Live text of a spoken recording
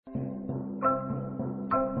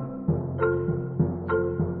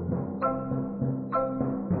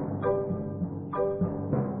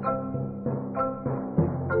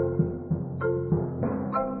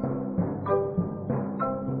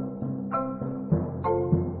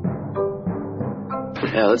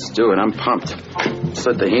Yeah, let's do it. I'm pumped. Let's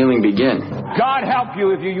let the healing begin. God help you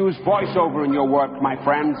if you use voiceover in your work, my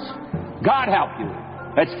friends. God help you.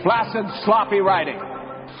 It's flaccid, sloppy writing.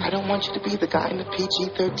 I don't want you to be the guy in the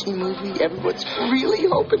PG-13 movie everyone's really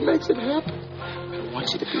hoping makes it happen. I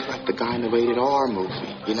want you to be like the guy in the rated R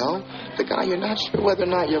movie, you know? The guy you're not sure whether or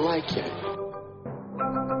not you like yet.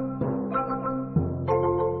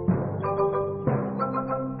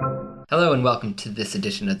 Hello and welcome to this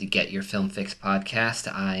edition of the Get Your Film Fix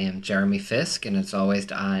podcast. I am Jeremy Fisk, and as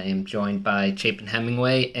always, I am joined by Chapin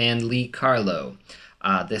Hemingway and Lee Carlo.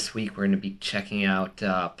 This week, we're going to be checking out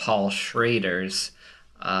Paul Schrader's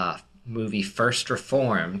movie First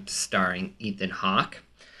Reformed, starring Ethan Hawke.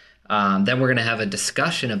 Then we're going to have a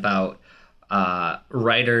discussion about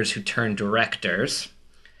writers who turn directors.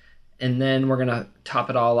 And then we're going to top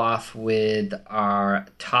it all off with our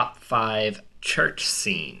top 5 church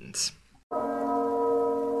scenes.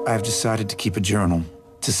 I've decided to keep a journal,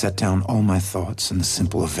 to set down all my thoughts and the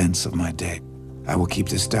simple events of my day. I will keep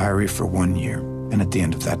this diary for 1 year, and at the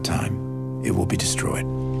end of that time, it will be destroyed.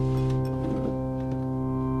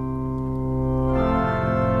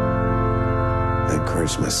 I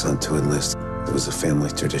encouraged my son to enlist. It was a family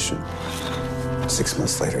tradition. 6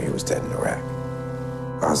 months later, he was dead in Iraq.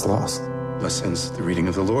 I was lost. My son's the reading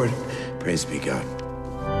of the Lord. Praise be God.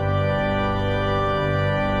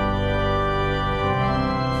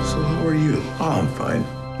 So how are you? Oh, I'm fine.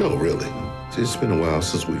 No, really. It's been a while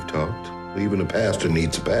since we've talked. Even a pastor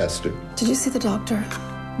needs a pastor. Did you see the doctor?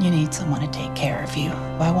 You need someone to take care of you.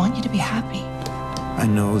 I want you to be happy. I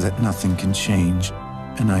know that nothing can change,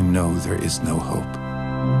 and I know there is no hope.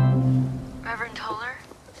 Reverend Toller?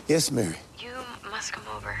 Yes, Mary. You must come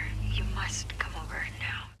over. You must come over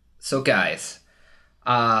now. So guys,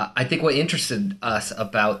 I think what interested us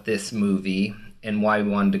about this movie and why we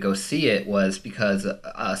wanted to go see it was because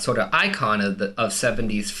a sort of icon of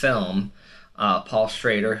 70s film, Paul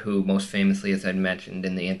Schrader, who most famously, as I mentioned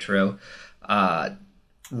in the intro,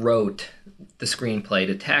 wrote the screenplay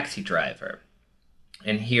to Taxi Driver.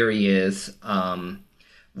 And here he is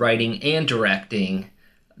writing and directing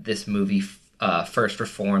this movie, First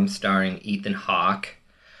Reformed, starring Ethan Hawke,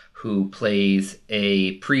 who plays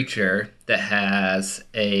a preacher that has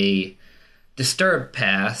a disturbed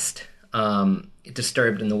past,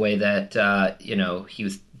 disturbed in the way that, he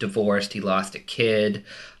was divorced, he lost a kid,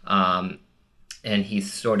 and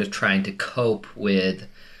he's sort of trying to cope with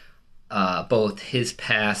both his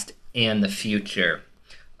past and the future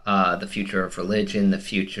of religion, the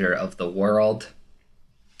future of the world.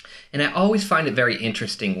 And I always find it very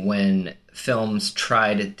interesting when films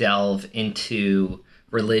try to delve into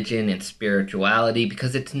religion and spirituality,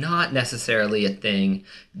 because it's not necessarily a thing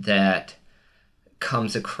that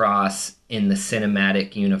comes across in the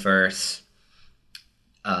cinematic universe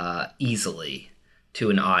easily to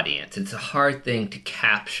an audience. It's a hard thing to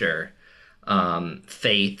capture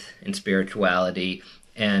faith and spirituality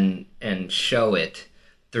and show it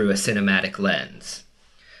through a cinematic lens.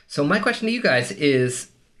 So my question to you guys is,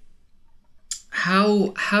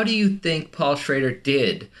 how do you think Paul Schrader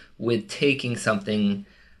did with taking something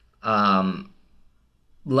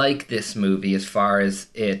like this movie, as far as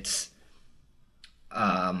its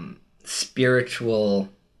spiritual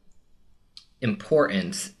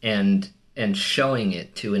importance, and showing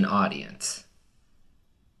it to an audience?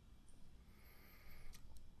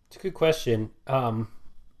 It's a good question.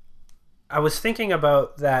 I was thinking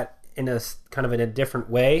about that in a different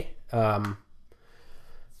way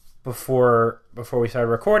before we started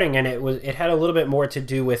recording, and it had a little bit more to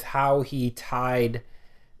do with how he tied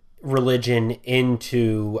religion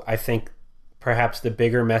into, I think, perhaps the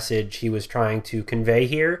bigger message he was trying to convey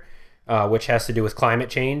here, which has to do with climate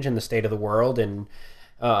change and the state of the world, and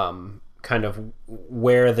kind of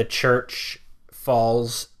where the church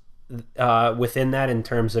falls within that in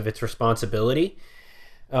terms of its responsibility.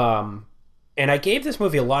 And I gave this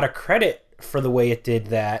movie a lot of credit for the way it did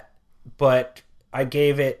that, but I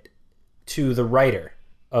gave it to the writer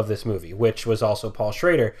of this movie, which was also Paul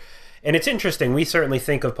Schrader. And it's interesting, we certainly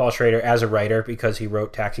think of Paul Schrader as a writer because he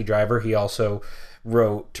wrote Taxi Driver. He also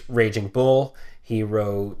wrote Raging Bull. He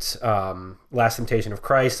wrote Last Temptation of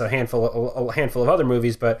Christ, a handful of other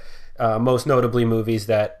movies, but most notably movies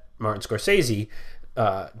that Martin Scorsese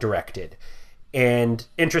directed. And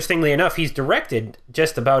interestingly enough, he's directed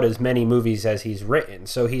just about as many movies as he's written.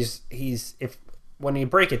 So when you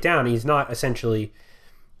break it down, he's not essentially,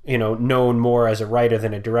 known more as a writer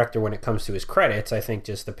than a director when it comes to his credits. I think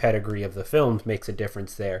just the pedigree of the films makes a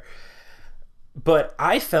difference there. But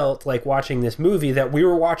I felt like watching this movie that we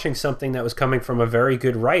were watching something that was coming from a very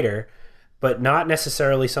good writer, but not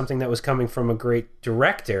necessarily something that was coming from a great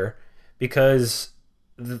director, because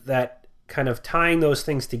that kind of tying those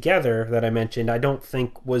things together that I mentioned, I don't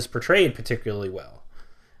think was portrayed particularly well.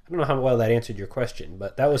 I don't know how well that answered your question,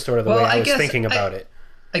 but that was sort of the way I was thinking about it.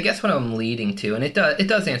 I guess what I'm leading to, and it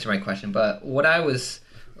does answer my question, but what I was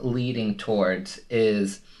leading towards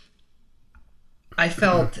is I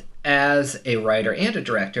felt as a writer and a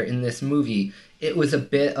director in this movie, it was a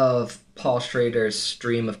bit of Paul Schrader's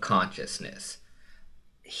stream of consciousness.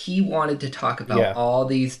 He wanted to talk about all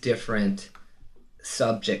these different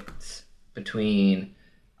subjects between,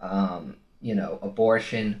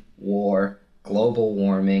 abortion, war, global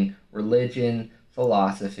warming, religion,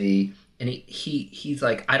 philosophy, and he's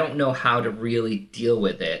like, I don't know how to really deal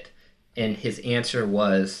with it, and his answer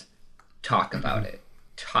was, talk about it.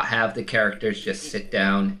 Have the characters just sit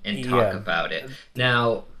down and talk about it.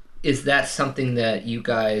 Now, is that something that you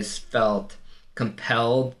guys felt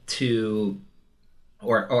compelled to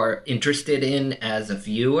or interested in as a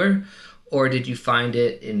viewer, or did you find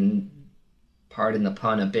it, in pardon the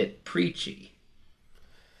pun, a bit preachy?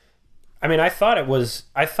 I mean, I thought it was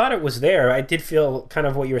there. I did feel kind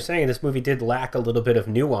of what you were saying. This movie did lack a little bit of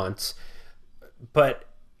nuance, but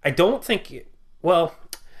I don't think. Well,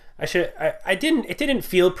 I didn't. It didn't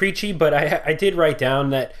feel preachy, but I did write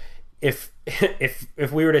down that if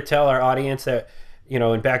we were to tell our audience that,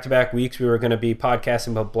 in back-to-back weeks we were going to be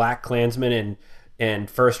podcasting about Black Klansman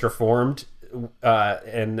and First Reformed,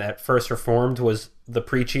 and that First Reformed was the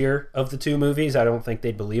preachier of the two movies, I don't think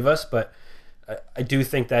they'd believe us. But I do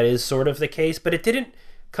think that is sort of the case. But it didn't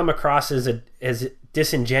come across as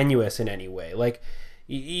disingenuous in any way. Like,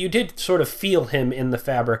 you did sort of feel him in the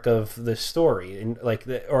fabric of the story, and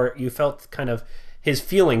or you felt kind of his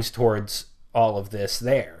feelings towards all of this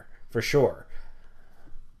there, for sure.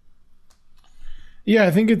 Yeah,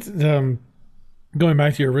 I think it's going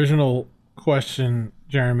back to your original question,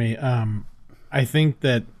 Jeremy. I think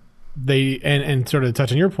that they and sort of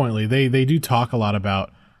touching your point, Lee, they do talk a lot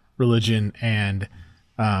about religion, and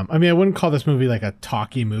I mean, I wouldn't call this movie like a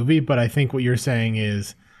talky movie, but I think what you're saying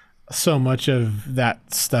is so much of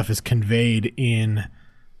that stuff is conveyed in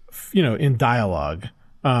dialogue.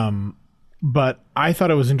 But I thought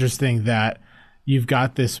it was interesting that you've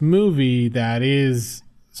got this movie that is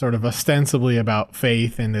sort of ostensibly about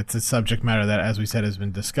faith, and it's a subject matter that, as we said, has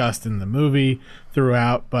been discussed in the movie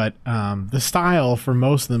throughout. But the style for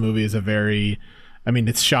most of the movie is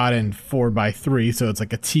it's shot in 4:3, so it's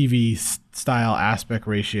like a TV style aspect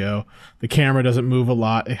ratio. The camera doesn't move a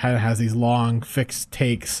lot. It kind of has these long fixed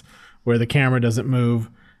takes where the camera doesn't move.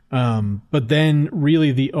 But then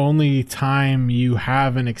really the only time you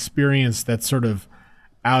have an experience that's sort of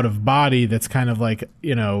out of body, that's kind of like,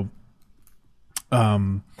 I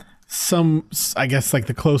guess like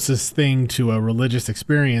the closest thing to a religious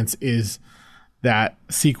experience is that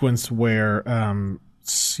sequence where,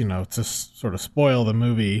 to sort of spoil the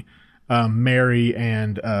movie, Mary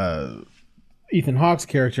and Ethan Hawke's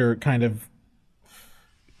character kind of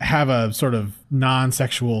have a sort of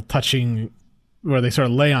non-sexual touching where they sort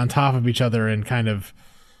of lay on top of each other and kind of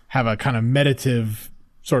have a kind of meditative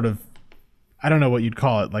sort of, I don't know what you'd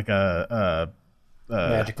call it, like a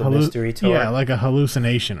magical mystery tour. Yeah, like a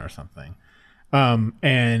hallucination or something.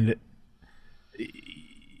 And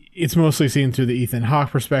it's mostly seen through the Ethan Hawke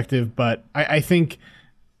perspective, but I think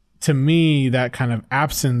to me that kind of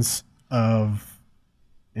absence of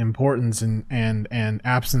importance and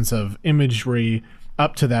absence of imagery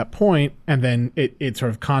up to that point, and then it sort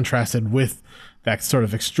of contrasted with that sort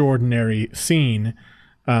of extraordinary scene,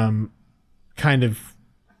 kind of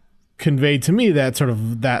conveyed to me that sort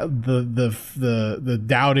of that the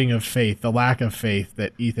doubting of faith, the lack of faith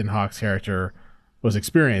that Ethan Hawke's character was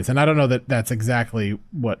experienced. And I don't know that that's exactly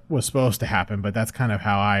what was supposed to happen, but that's kind of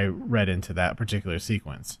how I read into that particular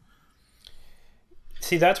sequence.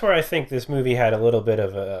 See, that's where I think this movie had a little bit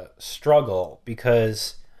of a struggle,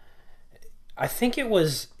 because I think it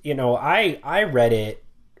was, I read it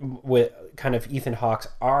with kind of Ethan Hawke's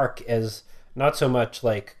arc as not so much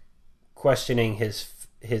like questioning his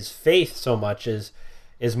faith so much as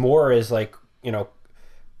more as like,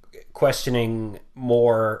 questioning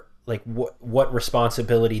more like what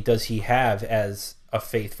responsibility does he have as a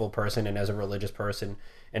faithful person and as a religious person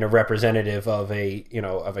and a representative of a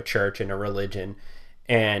church and a religion,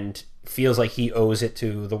 and feels like he owes it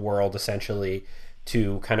to the world essentially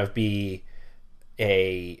to kind of be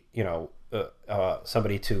a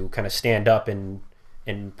somebody to kind of stand up and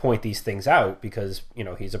point these things out, because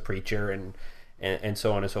he's a preacher and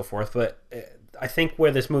so on and so forth. But I think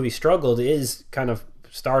where this movie struggled is kind of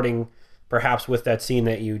starting perhaps with that scene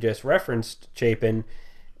that you just referenced, Chapin,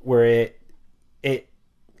 where it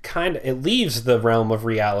leaves the realm of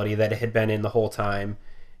reality that it had been in the whole time,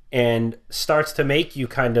 and starts to make you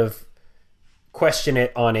kind of question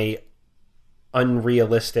it on a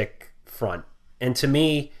unrealistic front. And to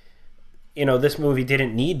me, this movie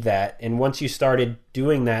didn't need that. And once you started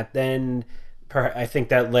doing that, then I think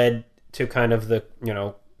that led to kind of the,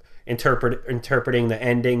 interpreting the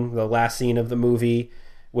ending, the last scene of the movie,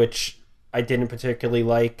 which I didn't particularly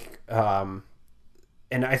like.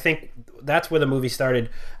 And I think that's where the movie started.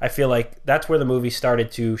 I feel like that's where the movie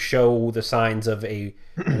started to show the signs of a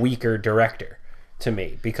weaker director to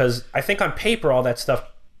me, because I think on paper all that stuff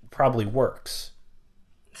probably works.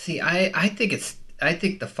 See, I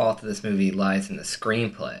think the fault of this movie lies in the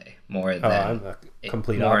screenplay more than I'm the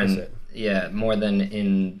complete opposite. More than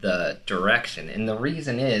in the direction. And the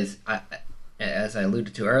reason is, as I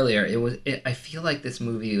alluded to earlier, I feel like this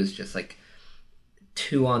movie was just like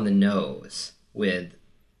too on the nose with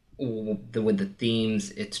the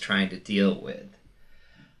themes it's trying to deal with.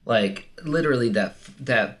 Like literally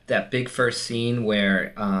that big first scene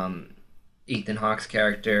where Ethan Hawke's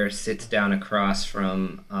character sits down across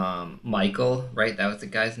from Michael, right? That was the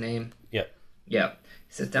guy's name? Yep. Yeah.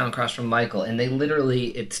 He sits down across from Michael, and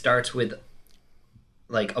it starts with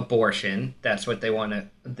like abortion. That's what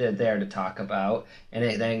they're there to talk about. And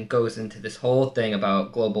it then goes into this whole thing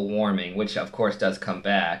about global warming, which of course does come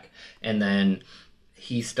back. And then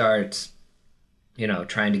he starts,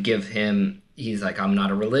 trying to give him, he's like, I'm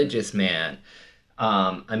not a religious man.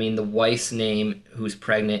 The wife's name who's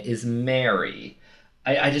pregnant is Mary.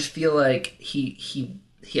 I just feel like he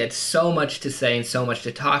had so much to say and so much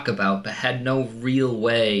to talk about, but had no real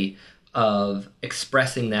way of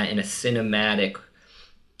expressing that in a cinematic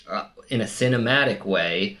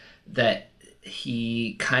way, that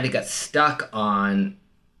he kind of got stuck on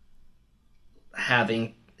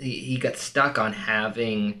having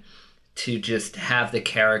to just have the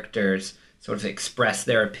characters sort of express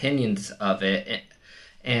their opinions of it.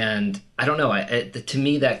 And I don't know, to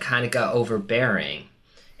me that kind of got overbearing.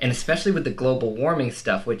 And especially with the global warming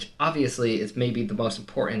stuff, which obviously is maybe the most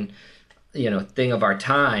important, thing of our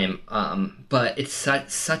time. But it's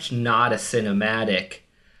such not a cinematic,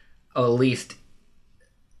 at least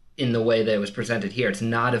in the way that it was presented here. It's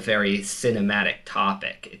not a very cinematic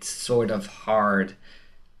topic. It's sort of hard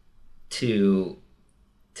to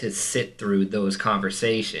sit through those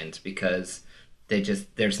conversations, because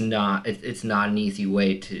it's not an easy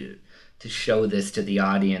way to show this to the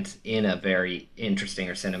audience in a very interesting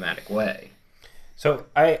or cinematic way. So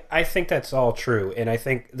I think that's all true, and I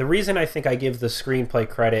think the reason I think I give the screenplay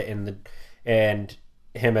credit and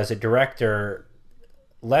him as a director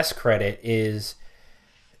less credit is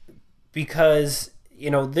because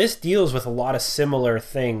this deals with a lot of similar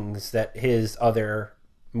things that his other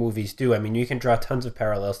movies do. You can draw tons of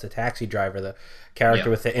parallels to Taxi Driver, the character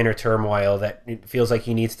with the inner turmoil that feels like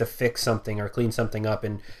he needs to fix something or clean something up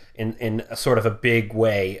in a sort of a big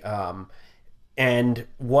way. And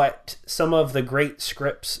what some of the great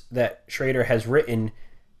scripts that Schrader has written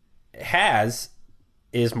is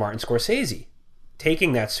Martin Scorsese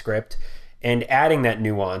taking that script and adding that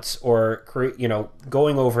nuance, or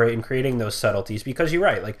going over it and creating those subtleties. Because you're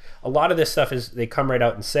right, like a lot of this stuff is they come right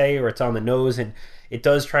out and say, or it's on the nose, and it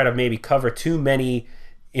does try to maybe cover too many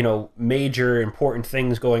major important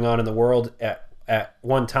things going on in the world at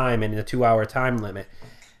one time in a 2-hour time limit.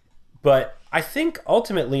 But I think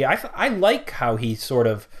ultimately I like how he sort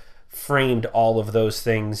of framed all of those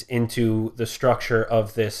things into the structure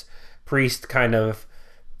of this priest kind of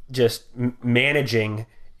just managing,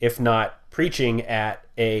 if not preaching, at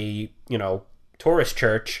a tourist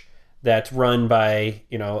church that's run by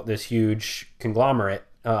this huge conglomerate.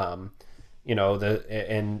 With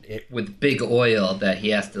big oil that he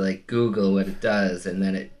has to like Google what it does, and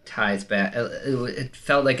then it ties back. It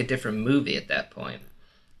felt like a different movie at that point.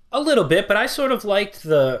 A little bit, but I sort of liked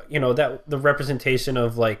the representation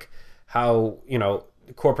of like how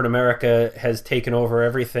corporate America has taken over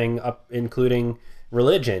everything, up including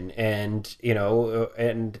religion, and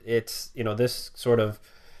and it's this sort of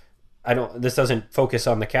this doesn't focus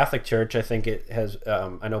on the Catholic Church. I think it has.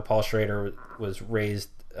 I know Paul Schrader was raised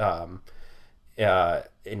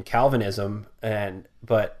in Calvinism,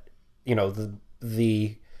 but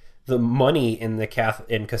the money in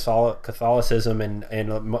Catholicism and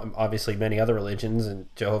obviously many other religions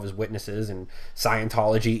and Jehovah's Witnesses and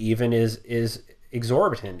Scientology even is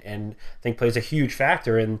exorbitant, and I think plays a huge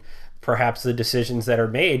factor in perhaps the decisions that are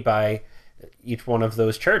made by each one of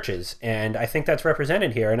those churches. And I think that's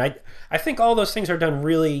represented here. And I think all those things are done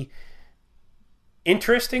really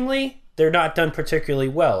interestingly. They're not done particularly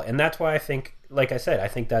well. And that's why I think, like I said, I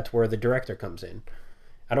think that's where the director comes in.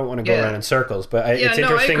 I don't want to go around in circles, but it's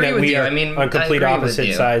interesting that we are on complete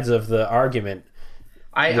opposite sides of the argument.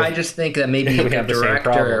 I just think that maybe we have the same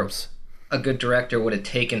problems. A good director would have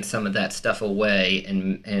taken some of that stuff away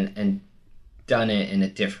and done it in a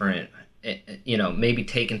different, maybe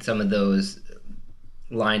taken some of those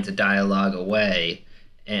lines of dialogue away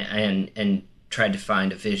and tried to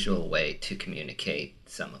find a visual way to communicate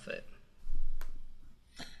some of it.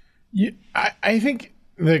 Yeah, I think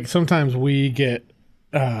like sometimes we get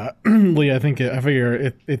Lee, I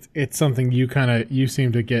figure it's something you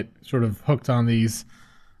seem to get sort of hooked on these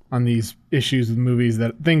issues with movies,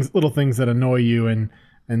 that little things that annoy you, and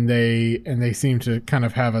they seem to kind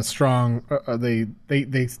of have a strong they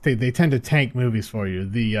tend to tank movies for you.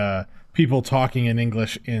 The people talking in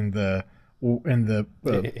English in the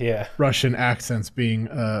Russian accents being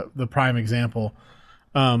the prime example.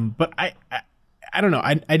 But I don't know.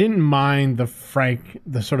 I didn't mind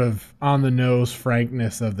the sort of on the nose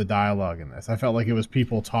frankness of the dialogue in this. I felt like it was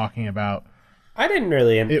people talking about. I didn't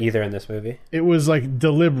really either in this movie. It was like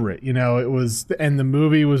deliberate, it was, and the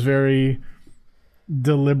movie was very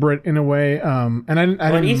deliberate in a way. And I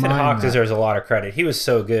didn't Ethan mind Hawke that. deserves a lot of credit. He was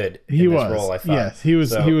so good in this role, I thought. Yes, he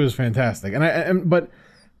was fantastic. And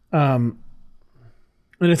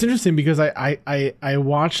it's interesting because I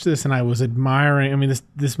watched this and I was admiring. I mean,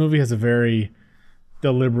 this movie has a very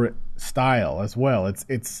deliberate style as well. It's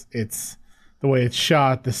the way it's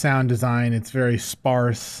shot, the sound design. It's very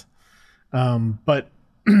sparse. But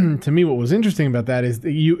to me, what was interesting about that is that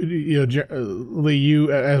Lee,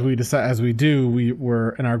 we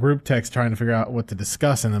were in our group text trying to figure out what to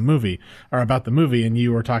discuss in the movie or about the movie, and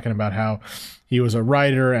you were talking about how he was a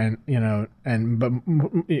writer, but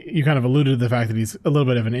you kind of alluded to the fact that he's a little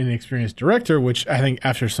bit of an inexperienced director, which I think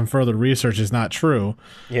after some further research is not true.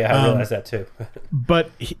 Yeah, I realized that too. But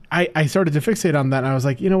I started to fixate on that, and I was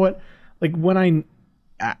like, you know what, like when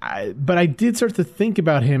but I did start to think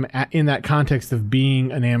about him in that context of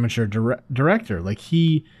being an amateur director. Like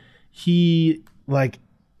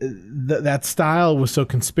that style was so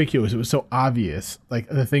conspicuous. It was so obvious, like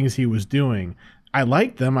the things he was doing. I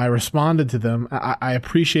liked them. I responded to them. I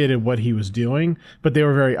appreciated what he was doing, but they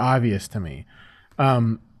were very obvious to me.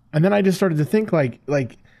 And then I just started to think like,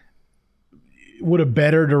 would a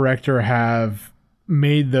better director have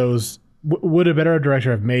made those? Would a better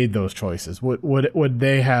director have made those choices? Would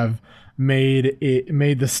they have made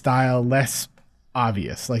the style less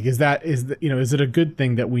obvious? Like, is it a good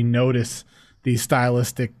thing that we notice these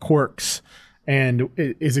stylistic quirks? And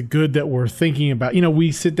is it good that we're thinking about?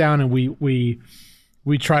 We sit down and we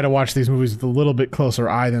try to watch these movies with a little bit closer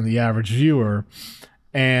eye than the average viewer,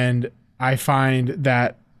 and I find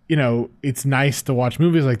that it's nice to watch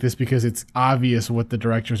movies like this because it's obvious what the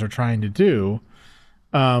directors are trying to do.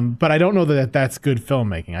 But I don't know that that's good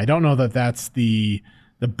filmmaking. I don't know that that's the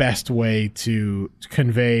best way to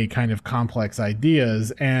convey kind of complex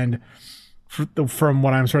ideas. And from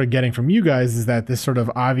what I'm sort of getting from you guys is that this sort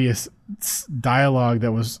of obvious dialogue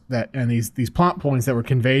and these plot points that were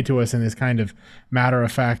conveyed to us in this kind of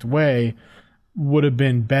matter-of-fact way would have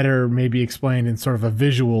been better maybe explained in sort of a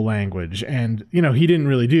visual language. And, he didn't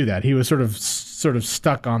really do that. He was sort of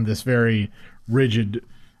stuck on this very rigid,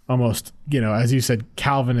 almost, as you said,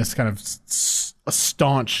 Calvinist kind of a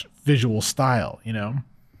staunch visual style,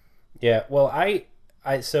 Yeah, well,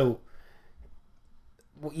 so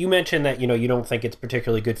you mentioned that, you don't think it's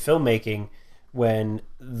particularly good filmmaking when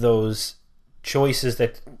those choices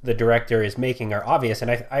that the director is making are obvious.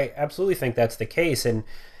 And I absolutely think that's the case. And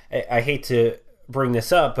I hate to bring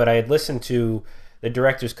this up, but I had listened to the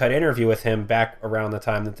director's cut interview with him back around the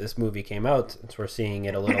time that this movie came out, since we're seeing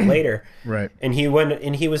it a little later. Right. And he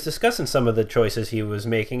was discussing some of the choices he was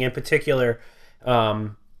making. In particular,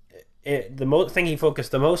 the thing he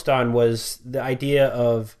focused the most on was the idea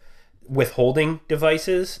of withholding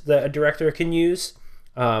devices that a director can use,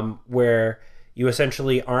 where you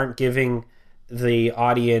essentially aren't giving the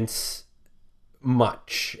audience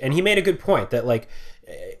much. And he made a good point that, like,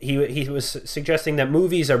 he was suggesting that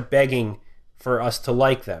movies are begging for us to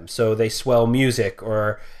like them, so they swell music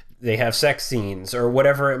or they have sex scenes or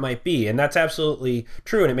whatever it might be, and that's absolutely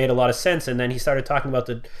true, and it made a lot of sense. And then he started talking about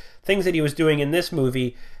the things that he was doing in this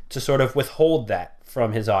movie to sort of withhold that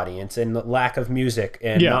from his audience, and the lack of music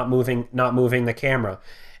and not moving the camera.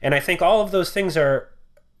 And I think all of those things that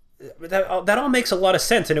all makes a lot of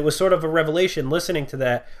sense, and it was sort of a revelation listening to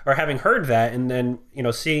that, or having heard that, and then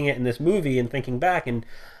seeing it in this movie and thinking back, and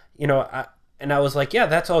I was like, yeah,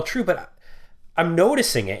 that's all true, but I'm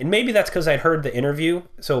noticing it. And maybe that's because I'd heard the interview,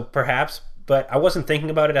 so perhaps, but I wasn't thinking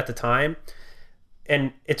about it at the time.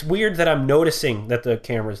 And it's weird that I'm noticing that the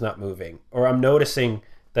camera's not moving, or I'm noticing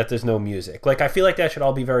that there's no music. Like, I feel like that should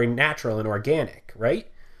all be very natural and organic, right?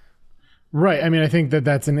 Right. I mean, I think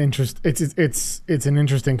that's an it's an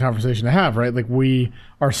interesting conversation to have, right? Like, we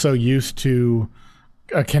are so used to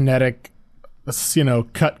a kinetic,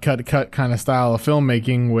 cut kind of style of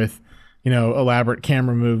filmmaking with, elaborate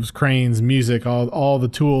camera moves, cranes, music, all the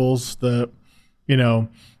tools,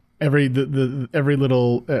 every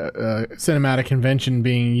little cinematic convention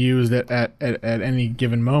being used at any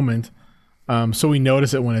given moment. So we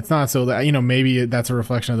notice it when it's not. So that, maybe that's a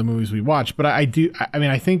reflection of the movies we watch. But I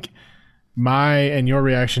think my and your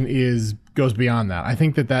reaction goes beyond that. I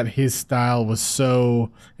think that his style was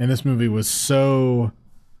so, and this movie was so,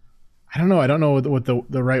 I don't know what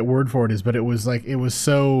the right word for it is, but it was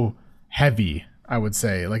so heavy, I would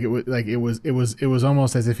say. It was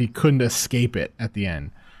almost as if he couldn't escape it at the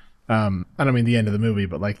end. I don't mean the end of the movie,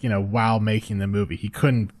 but while making the movie, he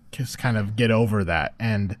couldn't just kind of get over that.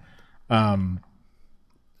 And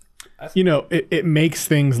it makes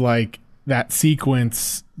things like that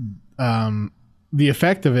sequence, the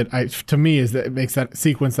effect of it, to me, is that it makes that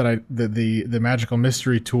sequence the Magical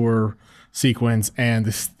Mystery Tour sequence and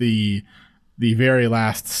the very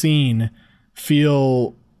last scene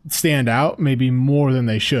stand out maybe more than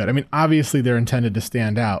they should. I mean, obviously they're intended to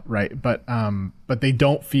stand out, right? But they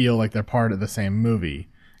don't feel like they're part of the same movie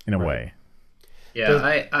in a way.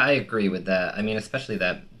 Yeah, I agree with that. I mean, especially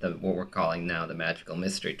what we're calling now the Magical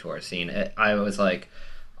Mystery Tour scene. I was like,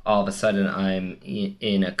 all of a sudden I'm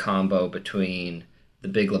in a combo between The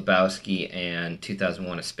Big Lebowski and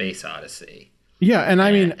 2001: A Space Odyssey. Yeah, and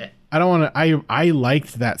I mean, I don't want to. I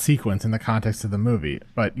liked that sequence in the context of the movie,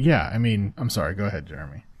 but yeah, I mean, I'm sorry. Go ahead,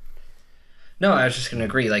 Jeremy. No, I was just going to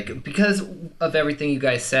agree. Because of everything you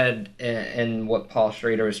guys said and what Paul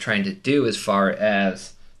Schrader is trying to do as far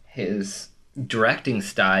as his directing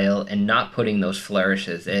style and not putting those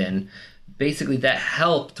flourishes in, basically that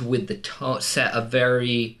helped with the set a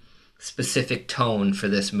very specific tone for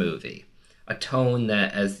this movie. A tone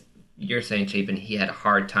that, as you're saying, Chapin, he had a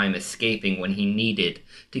hard time escaping when he needed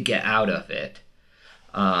to get out of it.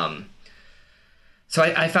 So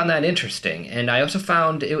I found that interesting. And I also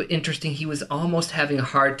found it interesting he was almost having a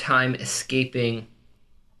hard time escaping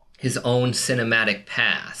his own cinematic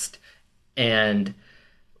past. And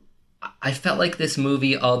I felt like this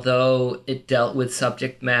movie, although it dealt with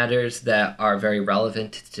subject matters that are very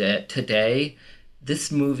relevant to today,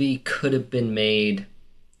 this movie could have been made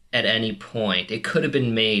at any point. It could have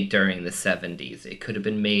been made during the 70s. It could have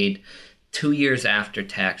been made 2 years after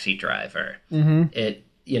Taxi Driver. Mm-hmm.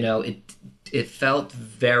 It felt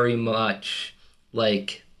very much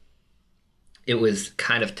like it was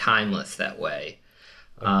kind of timeless that way.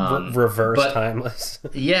 Reverse timeless.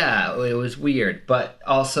 Yeah, it was weird, but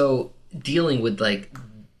also dealing with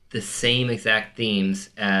the same exact themes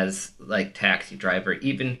as Taxi Driver,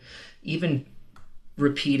 even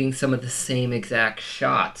repeating some of the same exact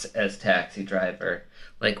shots as Taxi Driver,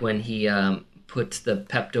 like when he puts the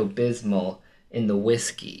Pepto-Bismol in the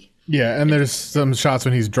whiskey. Yeah, and there's some shots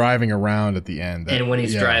when he's driving around at the end. And when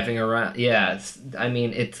he's driving around,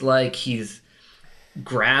 it's like he's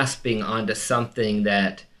grasping onto something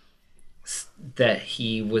that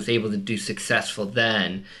he was able to do successful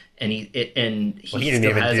then, and he didn't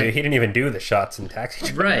even do the shots in Taxi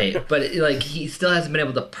Driver. Right, but he still hasn't been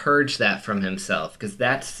able to purge that from himself, because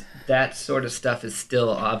that sort of stuff is still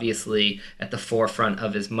obviously at the forefront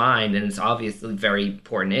of his mind, and it's obviously very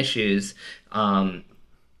important issues.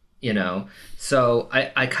 So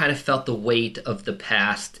I kind of felt the weight of the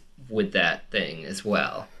past with that thing as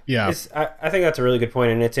well. Yeah, I think that's a really good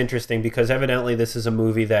point, and it's interesting because evidently this is a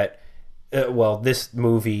movie that, this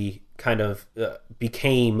movie kind of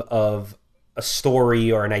became of a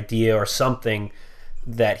story or an idea or something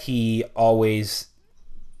that he always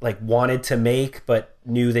wanted to make but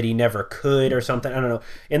knew that he never could or something. I don't know.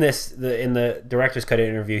 In the director's cut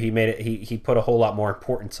interview, he made it. He put a whole lot more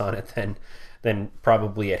importance on it than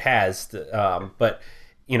probably it has. But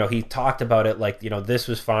he talked about it this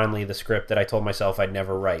was finally the script that I told myself I'd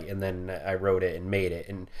never write, and then I wrote it and made it.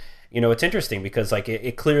 And it's interesting because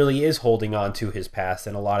it clearly is holding on to his past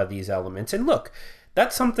and a lot of these elements. And look,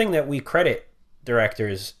 that's something that we credit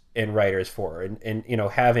directors and writers for, and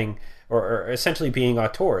having or essentially being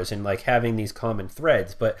auteurs and having these common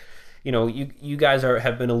threads. But you guys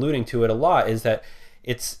have been alluding to it a lot, is that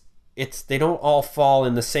it's they don't all fall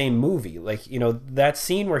in the same movie. That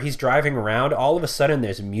scene where he's driving around, all of a sudden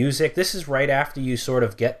there's music. This is right after you sort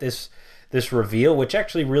of get this reveal, which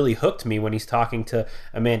actually really hooked me when he's talking to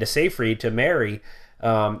Amanda Seyfried, to Mary,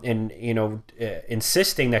 and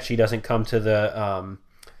insisting that she doesn't come to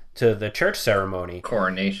the church ceremony,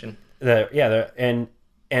 coronation. And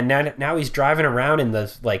and now he's driving around in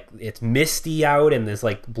the, like, it's misty out and there's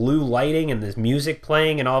like blue lighting and there's music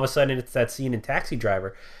playing, and all of a sudden it's that scene in Taxi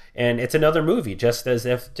Driver, and it's another movie, just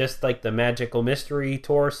like the magical mystery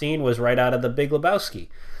tour scene was right out of The Big Lebowski.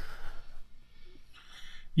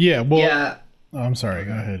 Yeah, well, yeah. Oh, I'm sorry.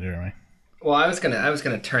 Go ahead, Jeremy. Well, I was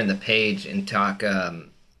gonna turn the page and talk,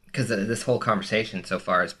 because this whole conversation so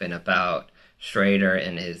far has been about Schrader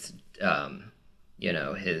and his,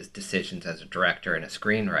 his decisions as a director and a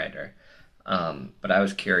screenwriter. But I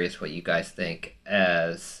was curious what you guys think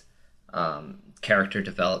as character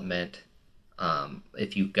development.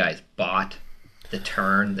 If you guys bought the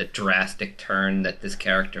drastic turn that this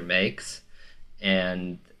character makes,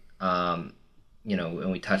 and and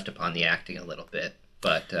we touched upon the acting a little bit,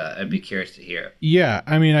 but I'd be curious to hear. Yeah,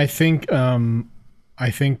 I mean, I think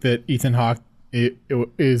that Ethan Hawke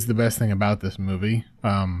is the best thing about this movie.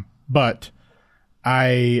 But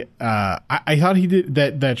I thought he did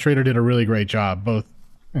that Schrader did a really great job, both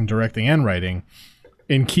in directing and writing,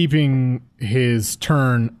 in keeping his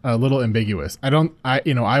turn a little ambiguous.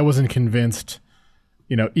 I wasn't convinced,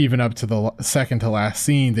 even up to the second to last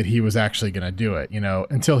scene, that he was actually going to do it,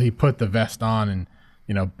 until he put the vest on and,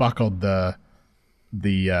 buckled the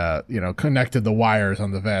connected the wires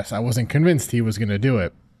on the vest. I wasn't convinced he was going to do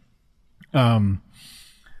it.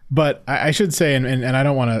 But I should say, and I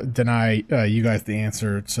don't want to deny you guys the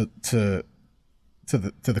answer to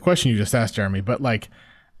the question you just asked, Jeremy, but like,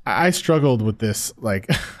 I struggled with this. Like,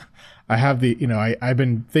 I have I've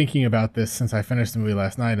been thinking about this since I finished the movie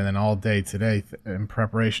last night, and then all day today in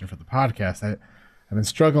preparation for the podcast. I've been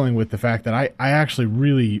struggling with the fact that I actually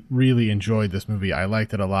really, really enjoyed this movie. I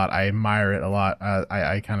liked it a lot. I admire it a lot.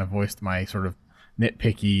 I kind of voiced my sort of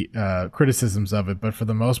nitpicky criticisms of it, but for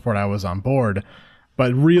the most part, I was on board.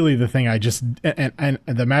 But really, the thing and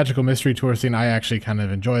the magical mystery tour scene, I actually kind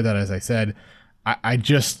of enjoyed that. As I said, I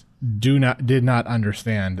just did not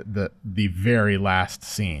understand the very last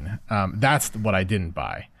scene. That's what I didn't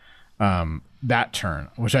buy. That turn,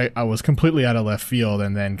 which I was completely out of left field,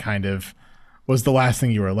 and then kind of was the last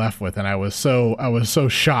thing you were left with. And I was so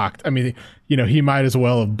shocked. I mean, he might as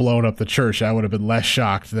well have blown up the church. I would have been less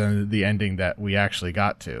shocked than the ending that we actually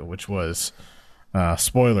got to, which was,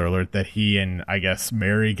 spoiler alert, that he and, I guess,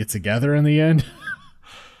 Mary get together in the end.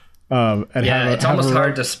 It's almost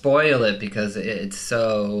hard to spoil it because it's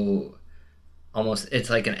so it's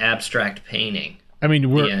like an abstract painting. I mean,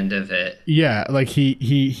 the end of it. Yeah, like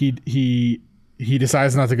he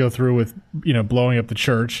decides not to go through with blowing up the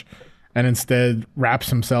church, and instead wraps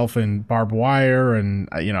himself in barbed wire. And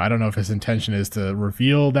I don't know if his intention is to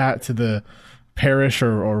reveal that to the parish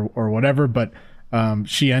or whatever, but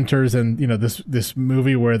she enters, and this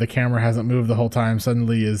movie where the camera hasn't moved the whole time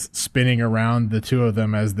suddenly is spinning around the two of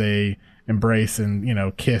them as they embrace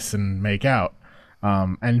and kiss and make out.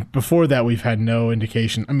 And before that, we've had no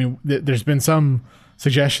indication. I mean, there's been some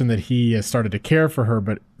suggestion that he has started to care for her,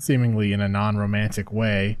 but seemingly in a non-romantic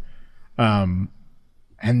way.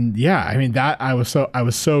 And yeah, I mean, that I was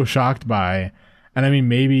so shocked by, and I mean,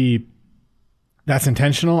 maybe that's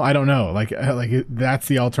intentional. I don't know. Like that's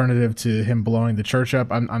the alternative to him blowing the church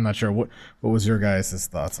up. I'm not sure. What was your guys'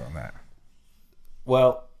 thoughts on that?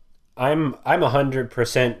 Well, I'm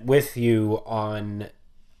 100% with you on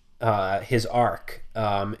his arc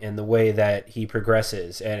and the way that he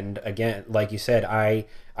progresses. And again, like you said, I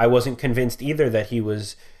wasn't convinced either that he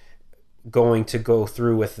was going to go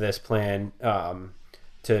through with this plan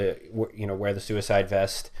to wear the suicide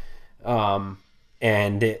vest,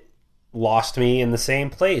 and it lost me in the same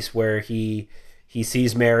place where he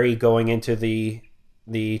sees Mary going into the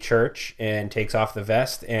church and takes off the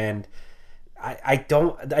vest, and I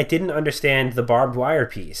didn't understand the barbed wire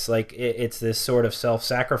piece. Like it's this sort of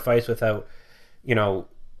self-sacrifice without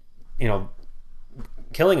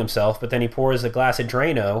killing himself, but then he pours a glass of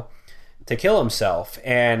Drano to kill himself.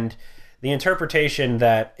 And the interpretation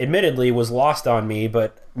that admittedly was lost on me,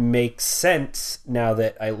 but makes sense now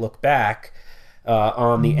that I look back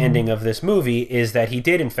on the ending of this movie, is that he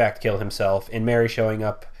did in fact kill himself, and Mary showing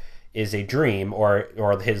up is a dream or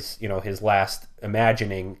his last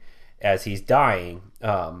imagining as he's dying.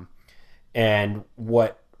 And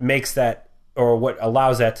what makes that, or what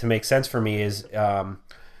allows that to make sense for me, is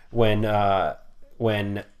when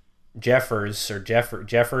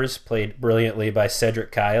Jeffers, played brilliantly by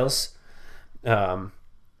Cedric Kyles,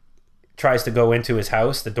 tries to go into his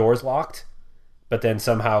house, the door's locked, but then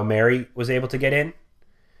somehow Mary was able to get in.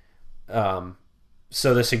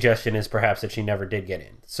 So the suggestion is perhaps that she never did get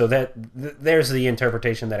in. So there's the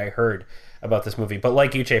interpretation that I heard about this movie. But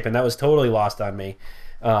like you, Chapin, that was totally lost on me.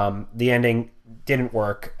 The ending didn't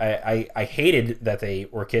work. I hated that they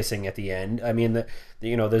were kissing at the end. I mean,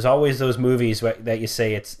 there's always those movies that you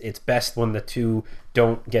say it's best when the two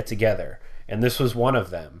don't get together, and this was one of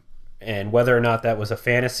them. And whether or not that was a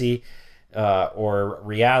fantasy or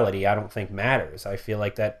reality, I don't think matters. I feel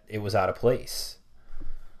like that it was out of place.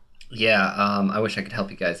 Yeah, I wish I could help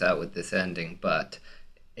you guys out with this ending, but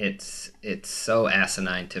it's so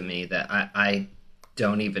asinine to me that I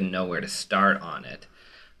don't even know where to start on it.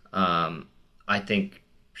 I think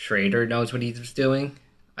Schrader knows what he was doing.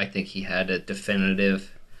 I think he had a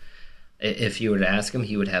definitive... If you were to ask him,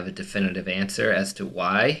 he would have a definitive answer as to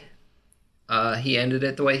why he ended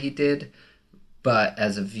it the way he did. But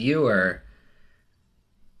as a viewer,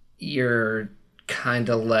 you're kind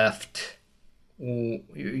of left...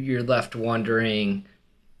 You're left wondering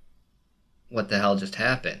what the hell just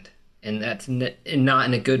happened. And that's not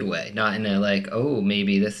in a good way. Not in a like, oh,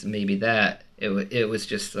 maybe this, maybe that. It was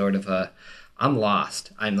just sort of a... I'm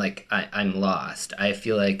lost. I'm lost. I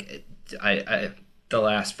feel like the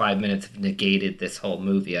last 5 minutes have negated this whole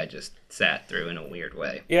movie I just sat through in a weird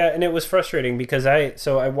way. Yeah, and it was frustrating because I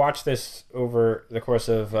watched this over the course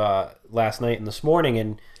of last night and this morning,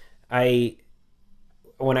 and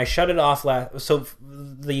when I shut it off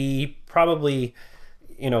probably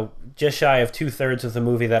just shy of 2/3 of the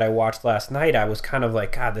movie that I watched last night, I was kind of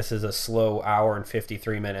like, God, this is a slow hour and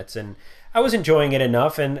 53 minutes, and I was enjoying it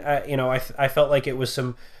enough, and I felt like it was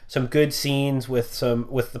some good scenes with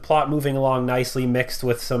the plot moving along nicely, mixed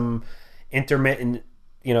with some intermittent,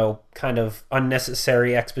 kind of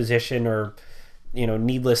unnecessary exposition or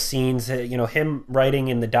needless scenes. Him writing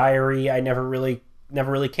in the diary, I never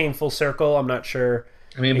really came full circle. I'm not sure.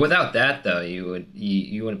 I mean, without that though, you wouldn't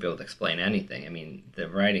be able to explain anything. I mean, the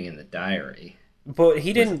writing in the diary, but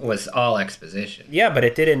he didn't was all exposition. Yeah, but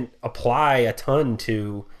it didn't apply a ton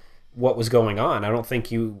to what was going on. I don't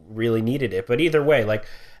think you really needed it. But either way, like,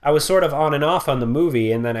 I was sort of on and off on the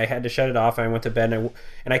movie, and then I had to shut it off, and I went to bed,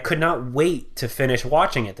 and I could not wait to finish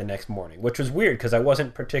watching it the next morning, which was weird because I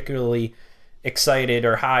wasn't particularly excited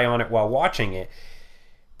or high on it while watching it.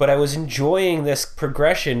 But I was enjoying this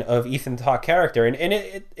progression of Ethan Hawke character,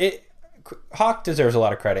 and Hawke deserves a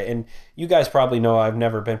lot of credit. And you guys probably know I've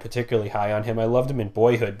never been particularly high on him. I loved him in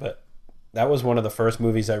Boyhood, but that was one of the first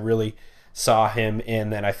movies I really saw him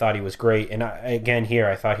in, and I thought he was great. And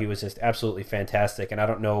I thought he was just absolutely fantastic. And I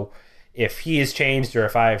don't know if he has changed or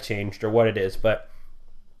if I have changed or what it is, but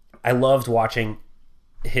I loved watching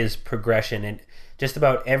his progression. And just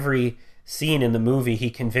about every scene in the movie, he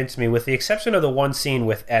convinced me, with the exception of the one scene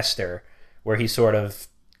with Esther, where he sort of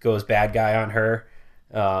goes bad guy on her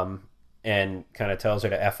and kind of tells her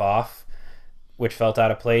to F off, which felt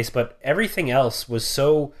out of place. But everything else was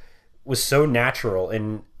so natural,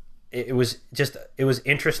 and it was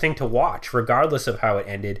interesting to watch, regardless of how it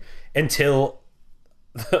ended, until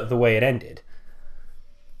the way it ended.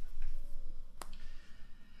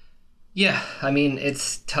 Yeah, I mean,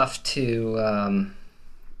 it's tough to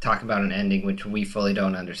talk about an ending which we fully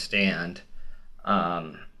don't understand.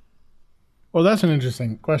 Well, that's an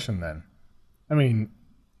interesting question then. I mean,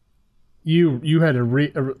 you had to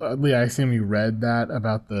Lee, I assume you read that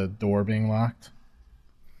about the door being locked?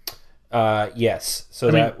 Yes.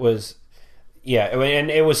 So was, yeah, and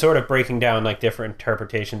it was sort of breaking down like different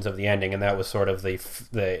interpretations of the ending, and that was sort of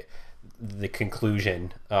the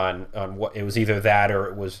conclusion on what it was, either that or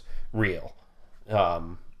it was real.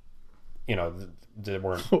 There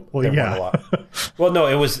weren't a lot. Well, no,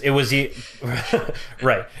 it was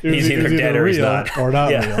right. He's either dead or he's not, or not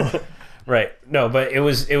real. Right. No, but it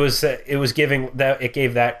was giving that, it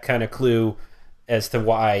gave that kind of clue as to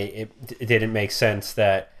why it didn't make sense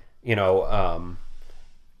that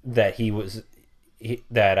that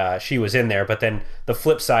she was in there. But then the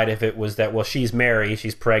flip side of it was that, well, she's Mary,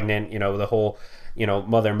 she's pregnant, the whole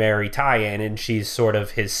Mother Mary tie-in, and she's sort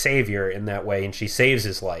of his savior in that way, and she saves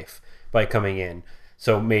his life by coming in.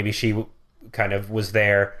 So maybe she kind of was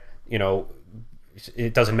there,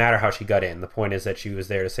 it doesn't matter how she got in. The point is that she was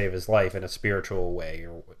there to save his life in a spiritual way,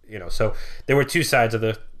 or so there were two sides of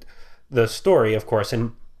the story, of course.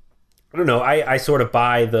 And I don't know, I sort of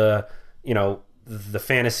buy the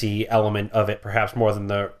fantasy element of it perhaps more than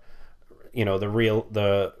the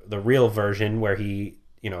real version where he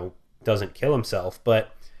doesn't kill himself.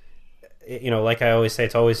 But like I always say,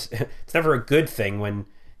 it's never a good thing when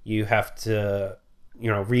you have to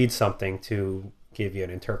read something to give you an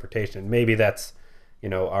interpretation. Maybe that's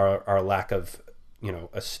our lack of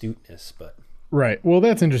astuteness, but right. Well,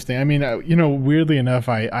 that's interesting. I mean, weirdly enough,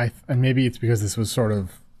 I and maybe it's because this was sort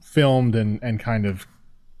of filmed and kind of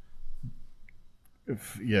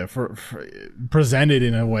for presented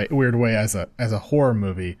in a weird way as a horror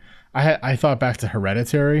movie. I thought back to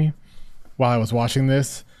Hereditary while I was watching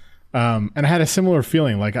this, and I had a similar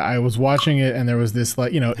feeling. Like I was watching it, and there was this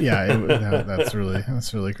that's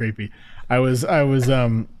really creepy. I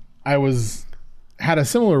had a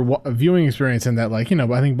similar viewing experience in that, like,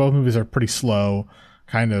 I think both movies are pretty slow.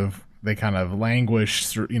 They kind of languish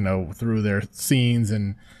through, through their scenes,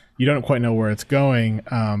 and you don't quite know where it's going.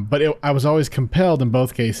 But I was always compelled in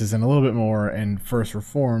both cases, and a little bit more in First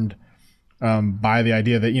Reformed, by the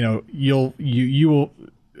idea that you will.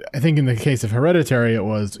 I think in the case of Hereditary, it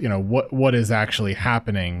was what is actually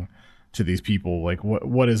happening to these people, like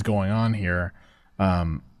what is going on here.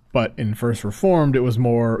 But in First Reformed, it was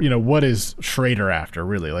more what is Schrader after,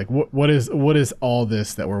 really, like what is all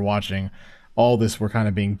this that we're watching. All this we're kind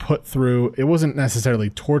of being put through. It wasn't necessarily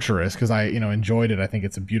torturous because I enjoyed it. I think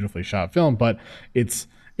it's a beautifully shot film, but it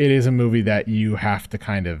is a movie that you have to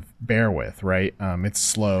kind of bear with, right? It's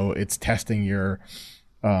slow. It's testing your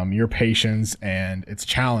patience, and it's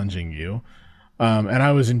challenging you. And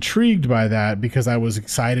I was intrigued by that because I was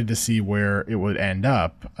excited to see where it would end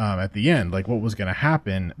up at the end, like what was going to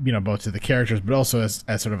happen, both to the characters, but also as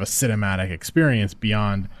sort of a cinematic experience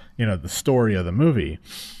beyond the story of the movie.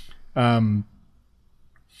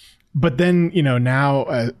 But then,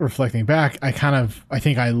 now reflecting back, I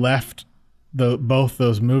think I left both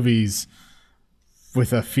those movies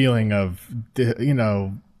with a feeling of,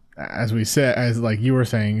 as we said, as like you were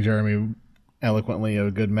saying, Jeremy, eloquently, a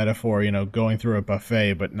good metaphor, going through a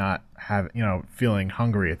buffet, but not feeling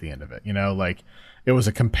hungry at the end of it, like it was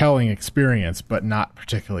a compelling experience, but not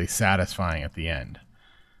particularly satisfying at the end.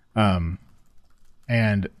 And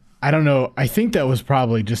I don't know. I think that was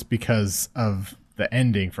probably just because of the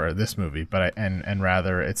ending for this movie, but and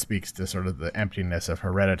rather it speaks to sort of the emptiness of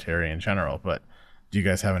Hereditary in general. But do you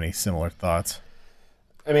guys have any similar thoughts?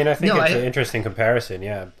 I mean, I think it's an interesting comparison,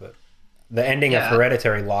 yeah. But the ending of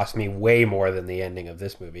Hereditary lost me way more than the ending of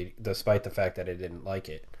this movie, despite the fact that I didn't like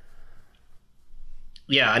it.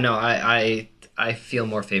 Yeah, no, I feel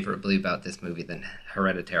more favorably about this movie than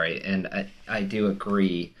Hereditary, and I do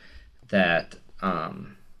agree that. I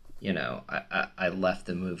left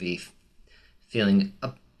the movie feeling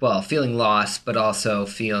lost, but also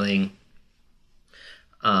feeling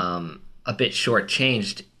a bit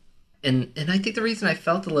shortchanged. And I think the reason I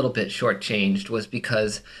felt a little bit shortchanged was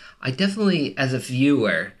because I definitely, as a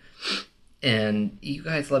viewer, and you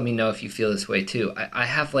guys let me know if you feel this way too, I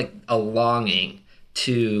have like a longing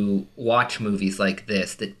to watch movies like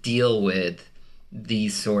this that deal with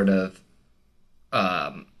these sort of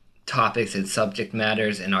topics and subject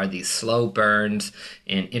matters, and are these slow burns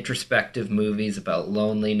and introspective movies about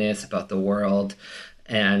loneliness, about the world.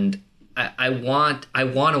 And I want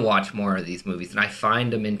to watch more of these movies, and I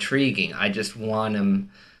find them intriguing. I just want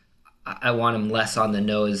them. I want them less on the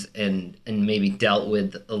nose and maybe dealt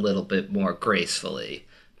with a little bit more gracefully.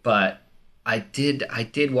 But I did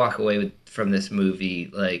walk away from this movie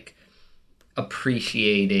like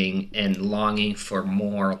appreciating and longing for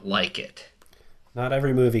more like it. Not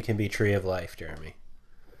every movie can be Tree of Life, Jeremy.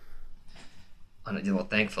 Well,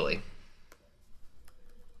 thankfully.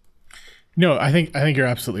 No, I think you're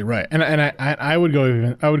absolutely right, and I would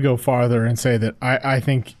go farther and say that I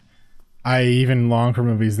think I even long for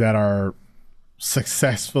movies that are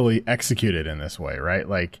successfully executed in this way, right?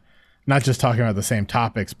 Like, not just talking about the same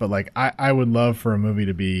topics, but like I would love for a movie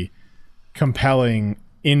to be compelling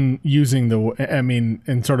in using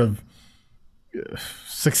in sort of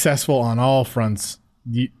successful on all fronts,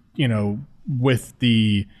 with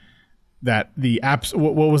the apps.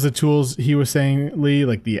 What was the tools he was saying, Lee?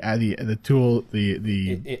 Like the tool,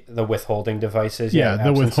 the withholding devices. Yeah,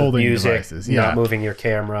 the withholding music, devices. Yeah, not moving your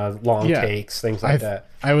camera, long takes, things like that.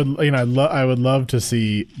 I would, I would love to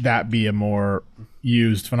see that be a more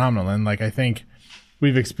used phenomenon. And like I think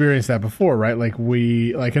we've experienced that before, right? Like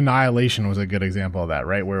Annihilation was a good example of that,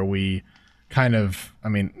 right? Where we kind of, I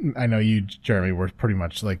mean, I know you, Jeremy, were pretty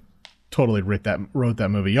much like totally wrote that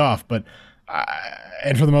movie off, but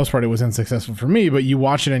and for the most part it was unsuccessful for me. But you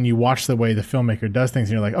watch it and you watch the way the filmmaker does things,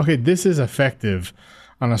 and you're like, okay, this is effective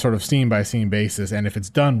on a sort of scene by scene basis, and if it's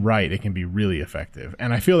done right, it can be really effective.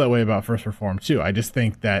 And I feel that way about First Reformed too. I just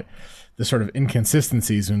think that the sort of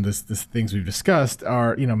inconsistencies and this things we've discussed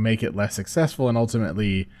are, make it less successful, and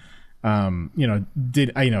ultimately,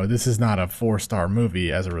 this is not a 4-star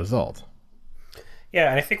movie as a result. Yeah,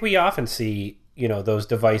 and I think we often see, those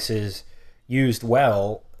devices used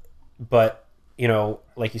well, but,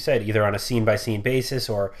 like you said, either on a scene-by-scene basis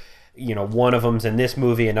or, one of them's in this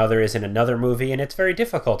movie, another is in another movie, and it's very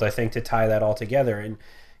difficult, I think, to tie that all together. And,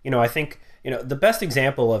 I think the best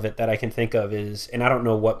example of it that I can think of is, and I don't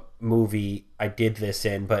know what movie I did this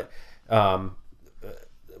in, but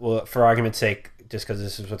well, for argument's sake, just because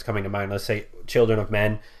this is what's coming to mind, let's say Children of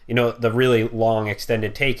Men. The really long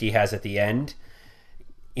extended take he has at the end.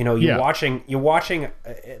 You're watching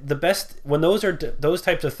the best when those are those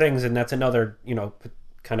types of things, and that's another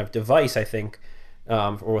kind of device, I think,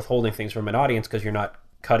 or withholding things from an audience because you're not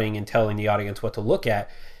cutting and telling the audience what to look at.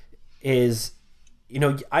 Is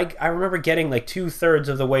I remember getting like 2/3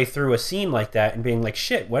 of the way through a scene like that and being like,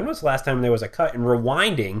 shit, when was the last time there was a cut, and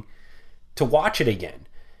rewinding to watch it again.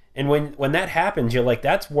 And when that happens, you're like,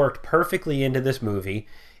 that's worked perfectly into this movie.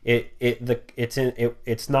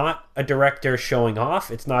 It's not a director showing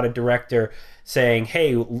off. It's not a director saying,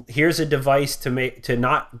 hey, here's a device to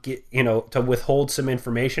not get, to withhold some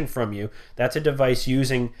information from you. That's a device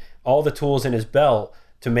using all the tools in his belt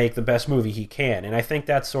to make the best movie he can. And I think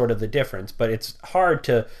that's sort of the difference. But it's hard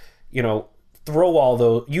to,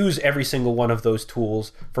 use every single one of those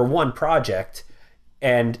tools for one project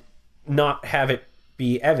and not have it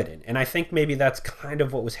be evident. And I think maybe that's kind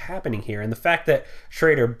of what was happening here. And the fact that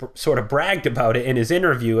Schrader sort of bragged about it in his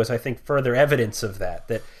interview is, I think, further evidence of that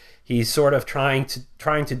he's sort of trying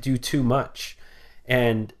to do too much.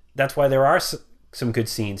 And that's why there are some good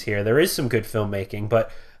scenes here. There is some good filmmaking, but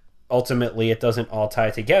ultimately it doesn't all tie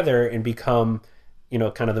together and become,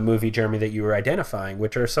 kind of the movie, Jeremy, that you were identifying,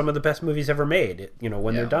 which are some of the best movies ever made,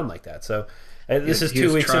 when they're done like that. So this is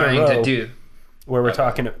 2 weeks in a row where we're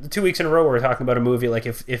talking 2 weeks in a row where we're talking about a movie like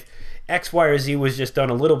if X, Y, or Z was just done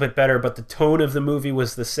a little bit better, but the tone of the movie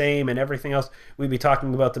was the same and everything else, we'd be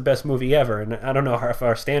talking about the best movie ever. And I don't know if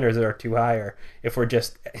our standards are too high or if we're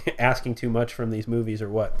just asking too much from these movies or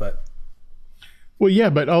what. But well, yeah,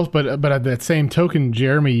 but at that same token,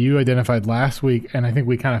 Jeremy, you identified last week, and I think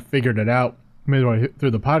we kind of figured it out midway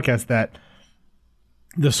through the podcast, that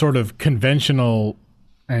the sort of conventional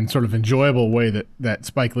and sort of enjoyable way that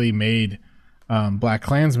Spike Lee made Black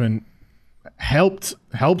Klansman helped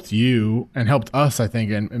you and helped us, I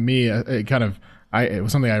think, and me. It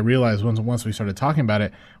was something I realized once we started talking about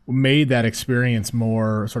it, made that experience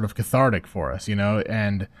more sort of cathartic for us,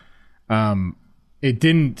 and it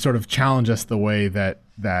didn't sort of challenge us the way that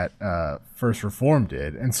First Reform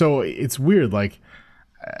did. And so it's weird, like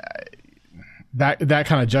that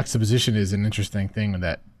kind of juxtaposition is an interesting thing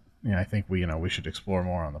that I think we should explore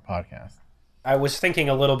more on the podcast. I was thinking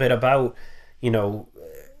a little bit about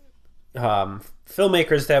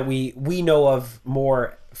filmmakers that we know of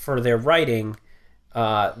more for their writing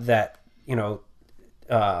that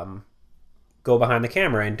go behind the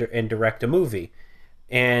camera and direct a movie.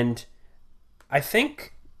 And I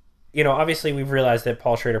think obviously we've realized that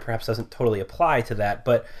Paul Schrader perhaps doesn't totally apply to that,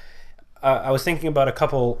 but I was thinking about a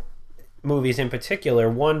couple movies in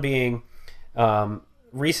particular, one being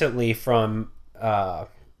recently from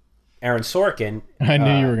Aaron Sorkin. I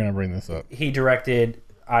knew you were going to bring this up. He directed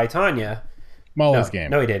I, Tonya. Molly's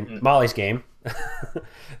Game. No, he didn't. Molly's Game.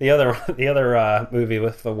 the other movie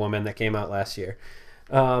with the woman that came out last year.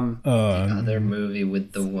 The other movie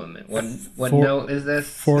with the woman. What note is this?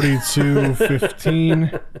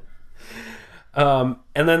 4215. And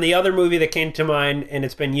then the other movie that came to mind, and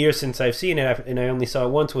it's been years since I've seen it, and I only saw it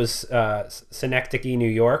once, was Synecdoche, New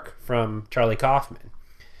York, from Charlie Kaufman.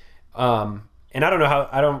 And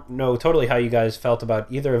I don't know totally how you guys felt about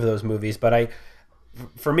either of those movies, but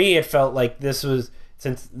for me, it felt like this was,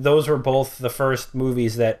 since those were both the first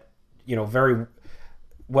movies that, very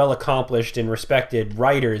well accomplished and respected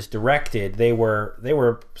writers directed, they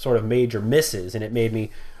were sort of major misses, and it made me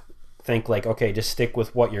think like, okay, just stick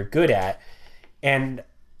with what you're good at. And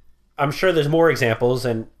I'm sure there's more examples,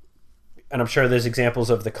 and I'm sure there's examples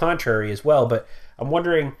of the contrary as well, but I'm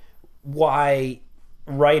wondering why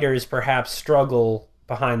writers perhaps struggle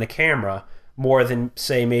behind the camera more than,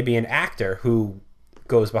 say, maybe an actor who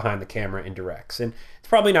goes behind the camera and directs. And it's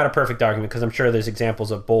probably not a perfect argument because I'm sure there's examples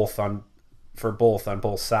of both on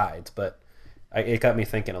both sides, but it got me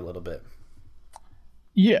thinking a little bit.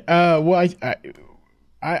 Yeah, well,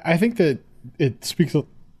 I think that it speaks a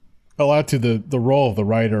lot to the role of the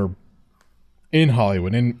writer in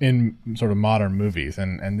Hollywood, in sort of modern movies,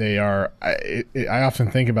 and they are. I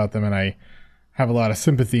often think about them, and I have a lot of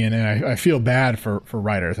sympathy, and I feel bad for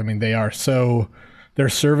writers. I mean, their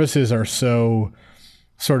services are so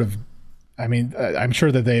sort of. I mean, I'm sure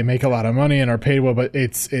that they make a lot of money and are paid well, but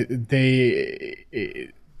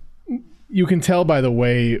you can tell by the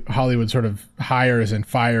way Hollywood sort of hires and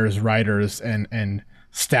fires writers and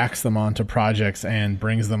stacks them onto projects and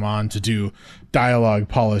brings them on to do dialogue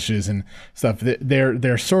polishes and stuff.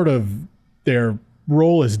 They're sort of, their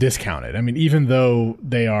role is discounted. I mean, even though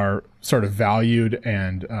they are sort of valued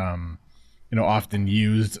and often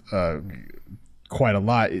used quite a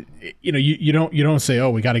lot. You don't say, oh,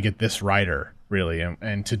 we got to get this writer really,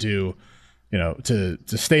 and to do, to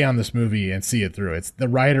stay on this movie and see it through. It's the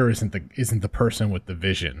writer isn't the person with the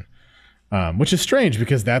vision, which is strange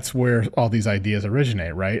because that's where all these ideas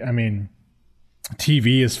originate, right? I mean,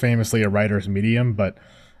 TV is famously a writer's medium, but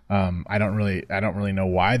I don't really know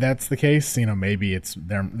why that's the case. Maybe it's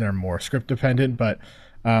they're more script dependent, but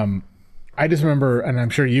I just remember, and I'm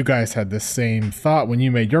sure you guys had this same thought when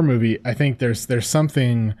you made your movie. I think there's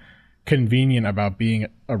something convenient about being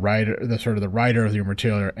a writer, the writer of your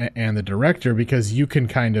material and the director, because you can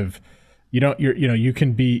kind of, you don't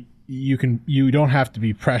have to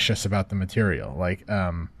be precious about the material. Like,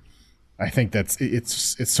 I think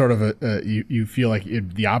it's sort of you feel like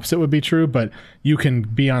the opposite would be true, but you can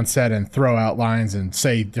be on set and throw out lines and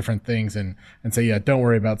say different things and say, yeah, don't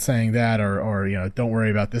worry about saying that, or don't worry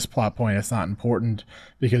about this plot point. It's not important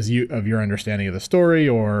because of your understanding of the story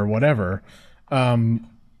or whatever. And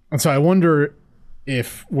so I wonder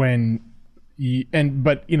if to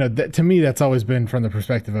me, that's always been from the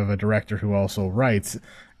perspective of a director who also writes,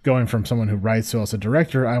 going from someone who writes to also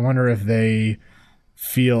director. I wonder if they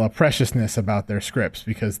feel a preciousness about their scripts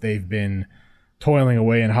because they've been toiling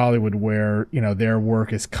away in Hollywood where, their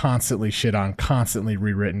work is constantly shit on, constantly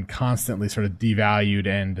rewritten, constantly sort of devalued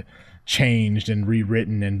and changed and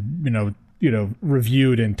rewritten and,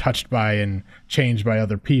 reviewed and touched by and changed by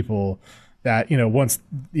other people, that, once,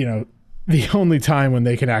 the only time when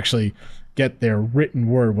they can actually get their written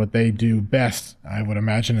word, what they do best, I would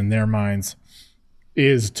imagine in their minds,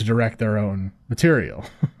 is to direct their own material.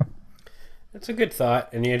 That's a good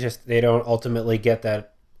thought, and they don't ultimately get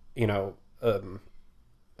that,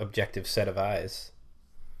 objective set of eyes.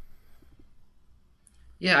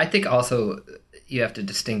 Yeah, I think also you have to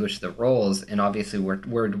distinguish the roles, and obviously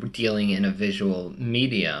we're dealing in a visual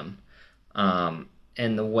medium,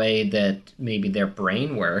 and the way that maybe their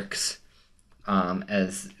brain works,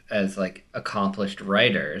 as like accomplished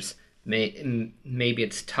writers, maybe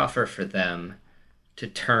it's tougher for them to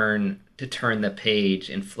turn the page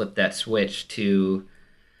and flip that switch to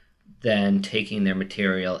then taking their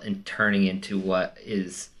material and turning into what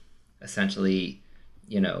is essentially,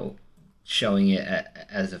 showing it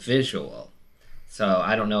as a visual. So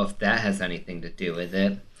I don't know if that has anything to do with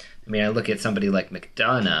it. I mean, I look at somebody like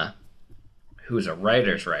McDonough, who's a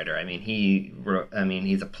writer's writer. I mean,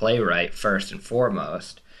 he's a playwright first and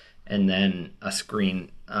foremost, and then a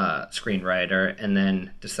screenwriter, and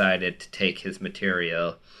then decided to take his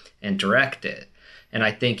material and direct it. And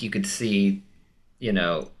I think you could see,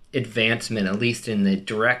 advancement, at least in the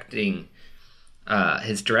directing,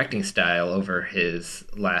 his directing style over his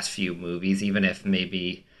last few movies, even if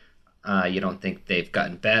maybe you don't think they've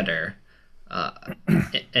gotten better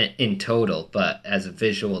in total. But as a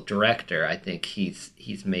visual director, I think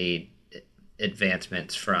he's made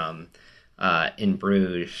advancements from In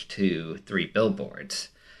Bruges to Three Billboards.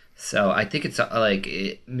 So I think it's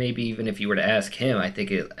maybe even if you were to ask him, I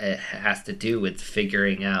think it has to do with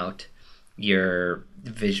figuring out your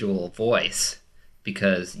visual voice,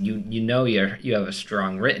 because you have a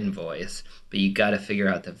strong written voice, but you got to figure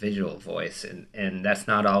out the visual voice, and that's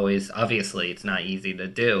not always, obviously it's not easy to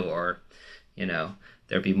do, or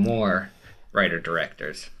there'd be more writer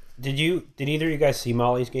directors. Did either of you guys see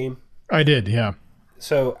Molly's Game? I did, yeah.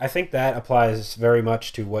 So I think that applies very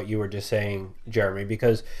much to what you were just saying, Jeremy,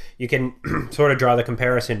 because you can sort of draw the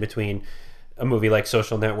comparison between a movie like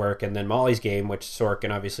Social Network and then Molly's Game, which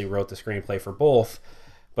Sorkin obviously wrote the screenplay for both,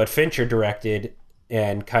 but Fincher directed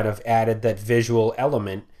and kind of added that visual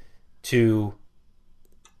element to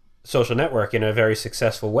Social Network in a very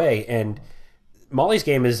successful way. And Molly's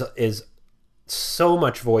Game is so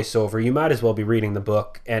much voiceover. You might as well be reading the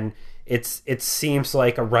book, and it seems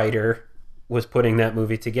like a writer was putting that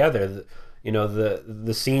movie together.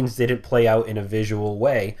 The scenes didn't play out in a visual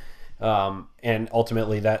way, and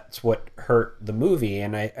ultimately that's what hurt the movie.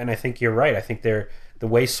 And I think you're right. I think the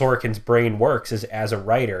way Sorkin's brain works is as a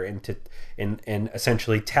writer, and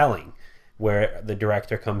essentially telling, where the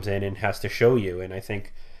director comes in and has to show you. And I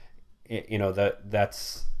think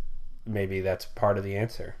that's part of the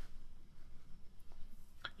answer.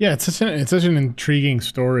 Yeah, it's such an intriguing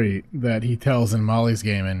story that he tells in Molly's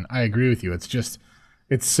Game, and I agree with you. It's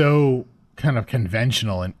so kind of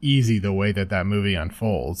conventional and easy the way that movie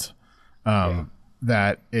unfolds,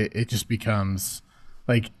 that it just becomes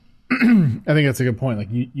like, I think that's a good point. Like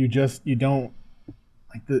you don't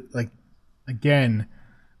again,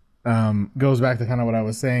 goes back to kind of what I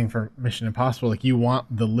was saying for Mission Impossible. Like, you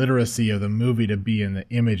want the literacy of the movie to be in the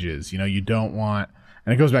images. You don't want.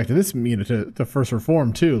 And it goes back to this, to First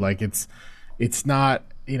Reform too. Like it's not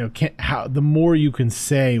the more you can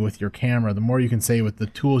say with your camera, the more you can say with the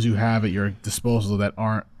tools you have at your disposal that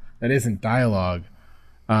isn't dialogue,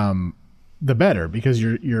 the better, because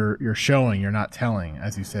you're showing, you're not telling,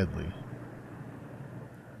 as you said, Lee.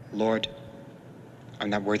 Lord, I'm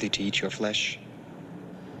not worthy to eat your flesh,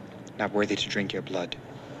 not worthy to drink your blood.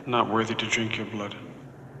 Not worthy to drink your blood.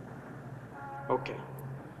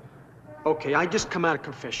 Okay, I just come out of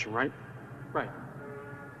confession, right? Right.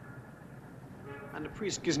 And the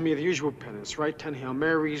priest gives me the usual penance, right? 10 Hail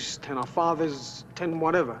Marys, 10 Our Fathers, 10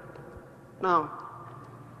 whatever. Now,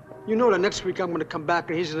 you know that next week I'm going to come back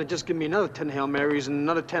and he's going to just give me another 10 Hail Marys and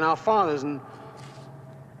another 10 Our Fathers, and...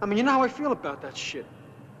 I mean, you know how I feel about that shit.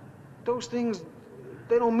 Those things,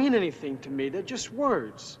 they don't mean anything to me. They're just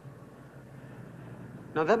words.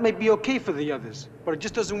 Now, that may be okay for the others, but it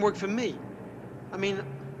just doesn't work for me. I mean,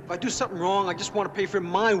 if I do something wrong, I just want to pay for it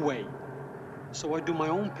my way. So I do my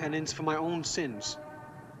own penance for my own sins.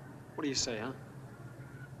 What do you say, huh?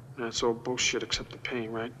 That's all bullshit except the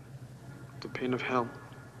pain, right? The pain of hell.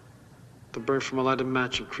 The birth from a lighted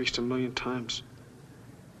match increased 1,000,000 times.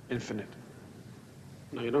 Infinite.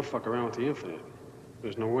 No, you don't fuck around with the infinite.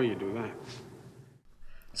 There's no way you do that.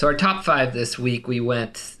 So our top 5 this week, we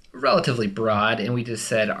went relatively broad, and we just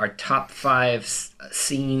said our top 5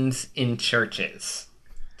 scenes in churches.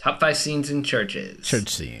 Top 5 scenes in churches. Church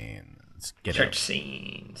scenes. Church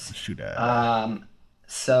scenes. Shoot out.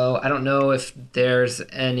 So I don't know if there's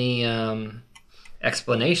any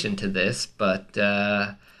explanation to this, but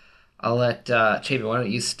I'll let Chapin, why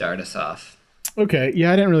don't you start us off? Okay,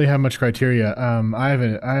 yeah, I didn't really have much criteria. I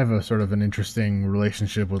have a sort of an interesting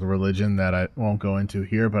relationship with religion that I won't go into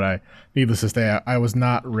here, but needless to say, I was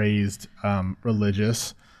not raised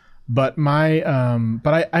religious, but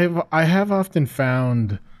I have often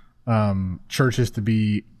found churches to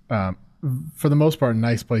be, for the most part,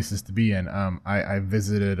 nice places to be in. I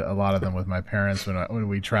visited a lot of them with my parents when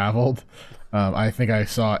we traveled. I think I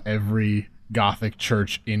saw every Gothic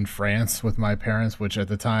church in France with my parents, which at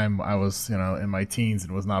the time I was, in my teens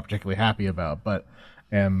and was not particularly happy about, but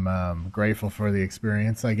am grateful for the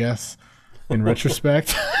experience, I guess, in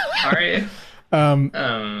retrospect. Are you?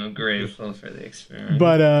 I'm grateful for the experience.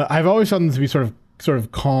 But I've always found them to be sort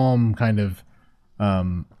of calm, kind of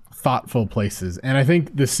thoughtful places. And I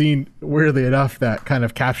think the scene, weirdly enough, that kind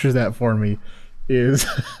of captures that for me is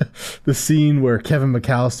the scene where Kevin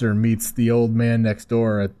McAllister meets the old man next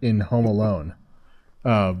door in Home Alone.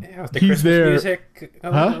 With the he's Christmas there, music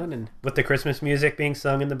going on, and with the Christmas music being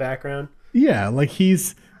sung in the background. Yeah, like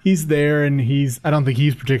he's there, and I don't think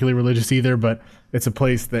he's particularly religious either, but it's a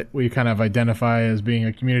place that we kind of identify as being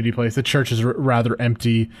a community place. The church is rather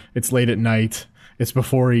empty. It's late at night. It's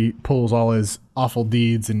before he pulls all his awful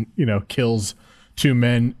deeds and kills 2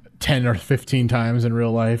 men 10 or 15 times in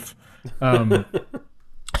real life. But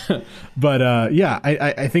yeah,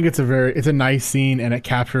 I think it's a nice scene, and it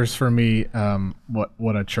captures for me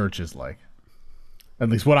what a church is like. At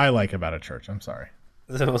least what I like about a church. I'm sorry.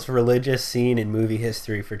 The most religious scene in movie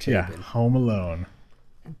history for Chapin. Yeah, Home Alone.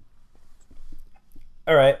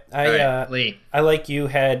 All right, Lee. I like you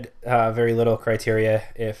had very little criteria,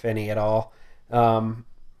 if any at all.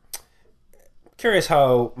 Curious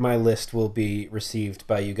how my list will be received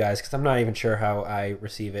by you guys, because I'm not even sure how I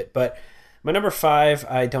receive it. But my number 5,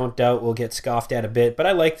 I don't doubt will get scoffed at a bit, but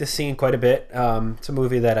I like this scene quite a bit. It's a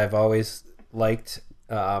movie that I've always liked,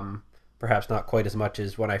 perhaps not quite as much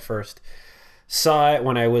as when I first saw it,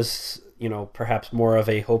 when I was, perhaps more of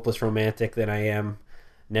a hopeless romantic than I am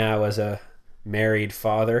now as a married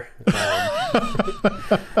father.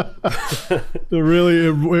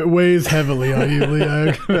 It weighs heavily on you, Lee,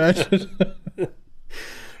 I can imagine.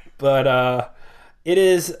 But it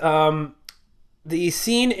is the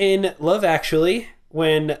scene in Love Actually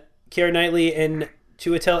when Keira Knightley and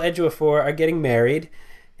Chiwetel Ejiofor are getting married,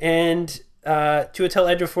 and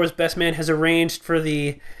Chiwetel Ejiofor's best man has arranged for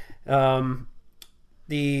the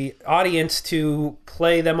audience to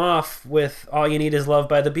play them off with "All You Need Is Love"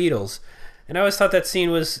 by the Beatles. And I always thought that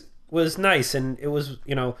scene was nice, and it was,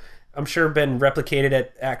 I'm sure been replicated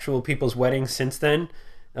at actual people's weddings since then.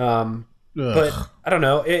 But I don't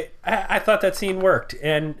know. I thought that scene worked,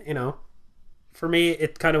 and for me,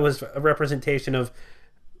 it kind of was a representation of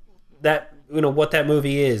that. What that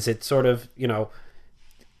movie is. It sort of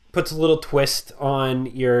puts a little twist on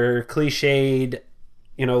your cliched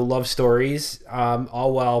love stories,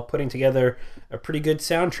 all while putting together a pretty good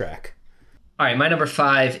soundtrack. All right, my number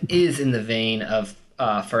 5 is in the vein of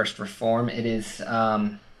First Reform. It is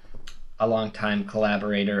a longtime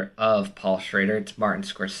collaborator of Paul Schrader. It's Martin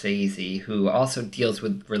Scorsese, who also deals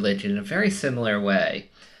with religion in a very similar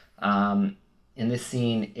way. In in this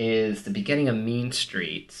scene is the beginning of Mean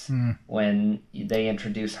Streets, when they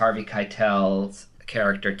introduce Harvey Keitel's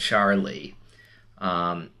character Charlie.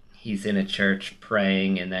 He's in a church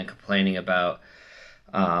praying and then complaining about,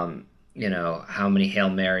 how many Hail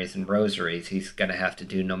Marys and rosaries he's going to have to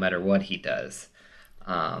do no matter what he does.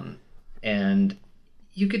 And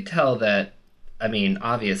you could tell that,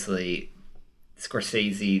 obviously,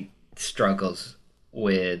 Scorsese struggles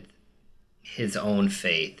with his own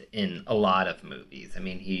faith in a lot of movies.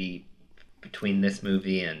 He, between this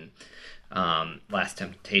movie and Last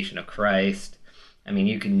Temptation of Christ,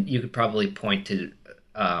 you could probably point to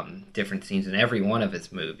different scenes in every one of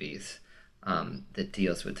his movies that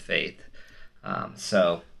deals with faith.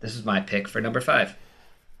 So this is my pick for number 5.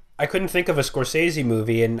 I couldn't think of a Scorsese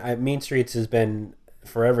movie, and Mean Streets has been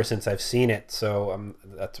forever since I've seen it, so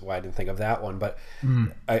that's why I didn't think of that one. But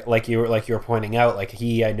like you were pointing out, like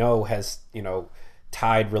I know has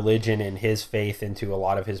tied religion and his faith into a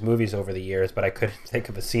lot of his movies over the years, but I couldn't think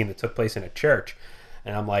of a scene that took place in a church,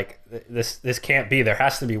 and I'm like, this can't be. There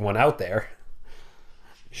has to be one out there.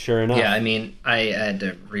 Sure enough. Yeah, I had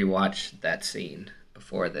to rewatch that scene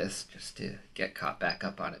before this just to get caught back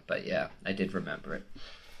up on it, but yeah, I did remember it.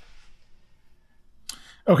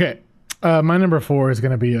 Okay, my number 4 is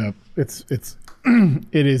going to be it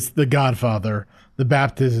is The Godfather, the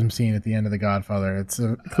baptism scene at the end of The Godfather. It's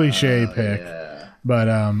a cliche pick, but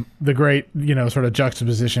the great sort of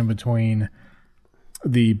juxtaposition between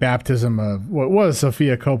the baptism of what was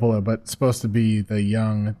Sofia Coppola, but supposed to be the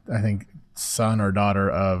young, I think, son or daughter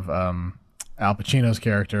of Al Pacino's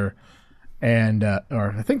character, and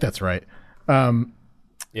or I think that's right,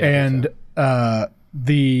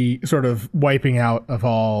 the sort of wiping out of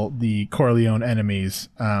all the Corleone enemies,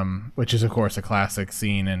 which is of course a classic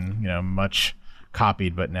scene and much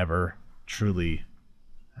copied but never truly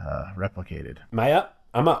replicated. Am I up?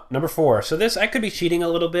 I'm up. Number 4. So this, I could be cheating a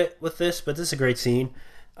little bit with this, but this is a great scene.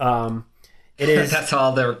 It is. That's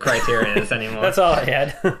all the criteria is anymore. That's all I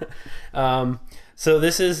had. So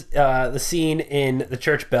this is the scene in the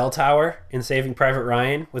church bell tower in Saving Private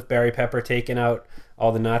Ryan, with Barry Pepper taking out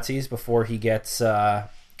all the Nazis before he gets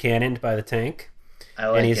cannoned by the tank. I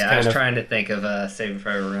was trying to think of Saving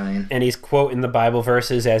Private Ryan. And he's quoting the Bible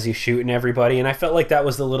verses as he's shooting everybody. And I felt like that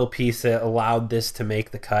was the little piece that allowed this to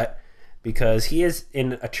make the cut, because he is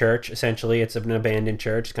in a church, essentially. It's an abandoned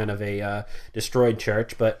church, kind of a destroyed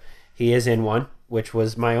church, but he is in one, which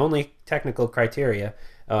was my only technical criteria.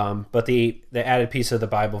 But the added piece of the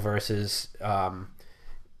Bible verses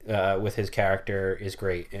with his character is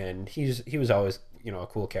great. And he was always a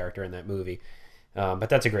cool character in that movie. But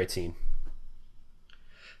that's a great scene.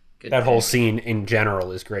 That whole scene in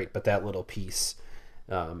general is great, but that little piece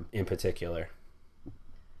in particular.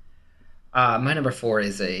 My number 4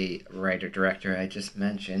 is a writer-director I just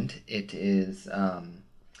mentioned. It is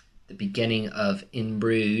the beginning of In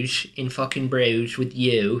fucking Bruges with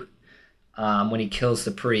You, when he kills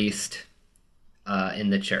the priest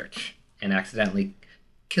in the church and accidentally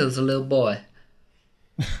kills a little boy.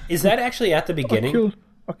 Is that actually at the beginning?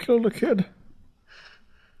 I killed a kid.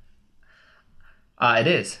 It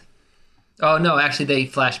is. Oh, no, actually, they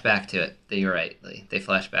flash back to it. You're right. They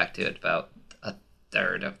flash back to it about a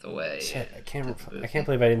third of the way. Shit, I can't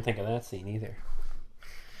believe I didn't think of that scene either.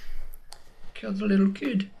 Killed a little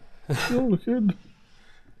kid. Killed a kid.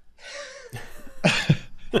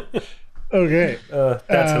 Okay.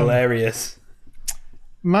 That's hilarious.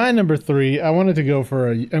 My number 3, I'm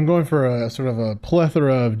going for a sort of a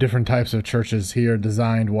plethora of different types of churches here,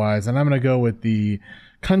 designed wise, and I'm going to go with the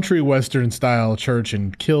country western style church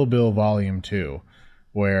in Kill Bill Volume 2,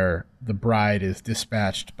 where the bride is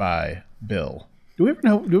dispatched by Bill. Do we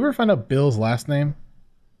ever find out Bill's last name?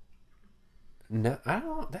 No, I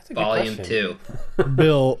don't. That's a good Volume question. 2.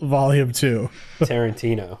 Bill Volume 2.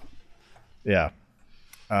 Tarantino. Yeah.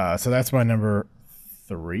 So that's my number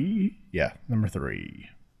 3. Yeah, number 3.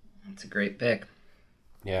 That's a great pick.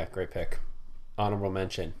 Yeah, great pick. Honorable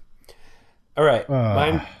mention. All right,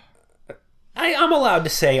 mine. I'm allowed to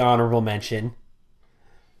say honorable mention.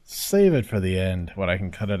 Save it for the end when I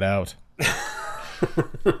can cut it out.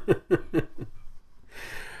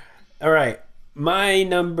 All right. My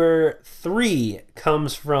number 3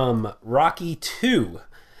 comes from Rocky 2.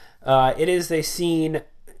 It is a scene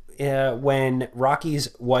when Rocky's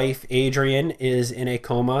wife, Adrian, is in a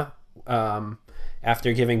coma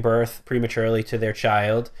after giving birth prematurely to their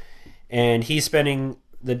child. And he's spending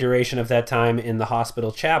the duration of that time in the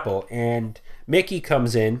hospital chapel. And Mickey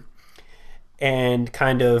comes in and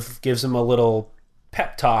kind of gives him a little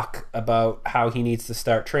pep talk about how he needs to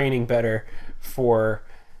start training better for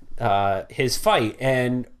his fight.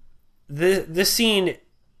 And this scene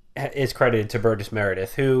is credited to Burgess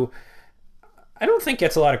Meredith, who I don't think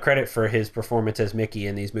gets a lot of credit for his performance as Mickey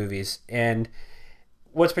in these movies. And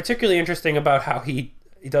what's particularly interesting about how he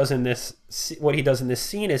does in this, what he does in this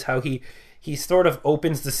scene, is how he sort of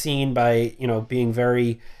opens the scene by, you know, being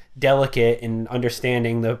very delicate and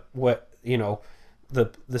understanding the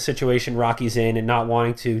situation Rocky's in and not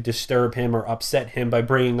wanting to disturb him or upset him by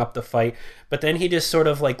bringing up the fight. But then he just sort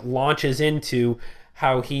of like launches into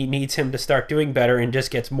how he needs him to start doing better and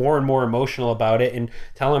just gets more and more emotional about it and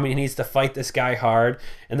tell him he needs to fight this guy hard.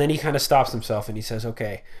 And then he kind of stops himself and he says,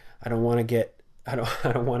 okay, I don't want to get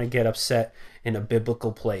upset in a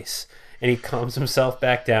biblical place. And he calms himself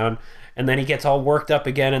back down. And then he gets all worked up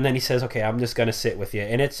again, and then he says, okay, I'm just going to sit with you.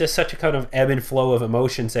 And it's just such a kind of ebb and flow of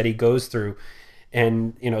emotions that he goes through.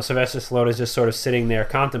 And, you know, Sylvester Stallone is just sort of sitting there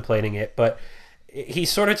contemplating it. But he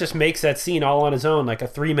sort of just makes that scene all on his own, like a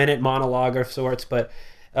 3-minute monologue of sorts. But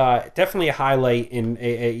definitely a highlight in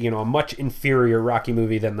a much inferior Rocky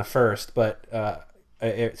movie than the first, but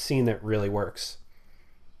a scene that really works.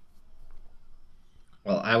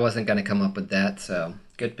 Well, I wasn't going to come up with that, so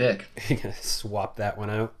good pick. You gonna swap that one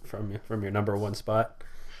out from your number one spot?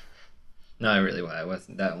 No, I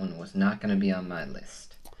wasn't. That one was not going to be on my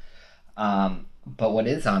list. But what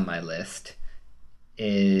is on my list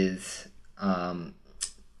is the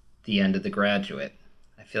end of The Graduate.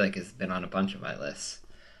 I feel like it's been on a bunch of my lists.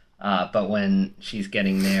 But when she's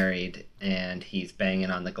getting married and he's banging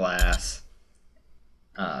on the glass,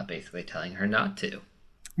 basically telling her not to.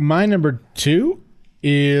 My number 2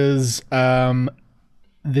 is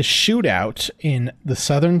the shootout in the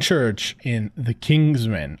Southern Church in The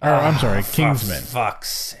Kingsman. Kingsman. For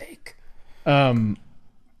fuck's sake.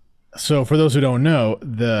 So for those who don't know,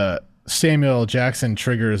 the Samuel L. Jackson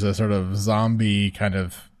triggers a sort of zombie kind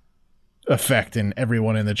of effect in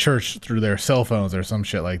everyone in the church through their cell phones or some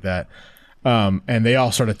shit like that. And they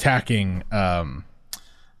all start attacking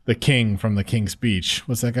the king from The King's Speech.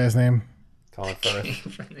 What's that guy's name? Colin Firth.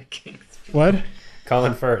 From The King's Speech. What?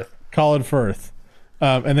 Colin Firth. Colin Firth.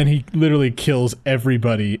 And then he literally kills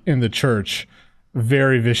everybody in the church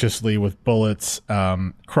very viciously with bullets,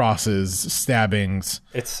 crosses, stabbings.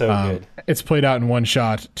 It's so good. It's played out in one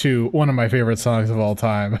shot to one of my favorite songs of all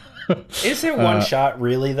time. Is it one shot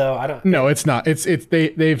really though? I don't. No, it's not. It's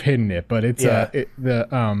they've hidden it, but it's it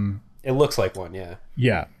looks like one. Yeah.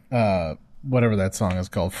 Yeah. Whatever that song is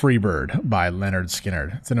called, Freebird by Leonard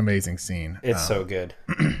Skinner. It's an amazing scene. It's so good.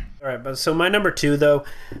 All right, but so my number 2 though,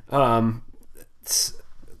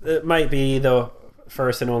 it might be the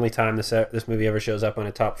first and only time this movie ever shows up on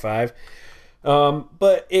a top 5.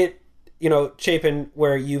 But it, Chapin,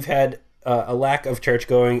 where you've had a lack of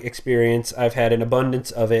church-going experience, I've had an abundance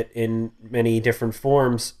of it in many different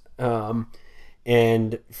forms.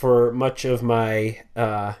 And for much of my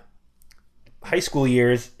high school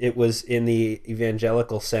years, it was in the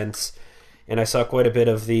evangelical sense, and I saw quite a bit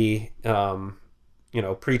of the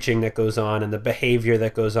preaching that goes on and the behavior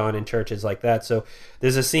that goes on in churches like that. So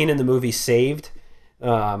there's a scene in the movie Saved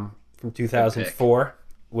from 2004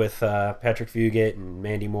 with Patrick Fugit and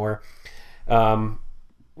Mandy Moore,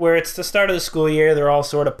 where it's the start of the school year. They're all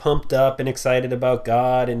sort of pumped up and excited about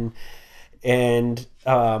God, and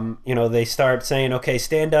they start saying, okay,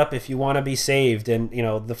 stand up if you want to be saved. And,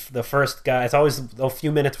 the first guy, it's always a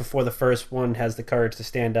few minutes before the first one has the courage to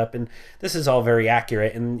stand up. And this is all very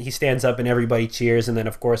accurate. And he stands up and everybody cheers. And then,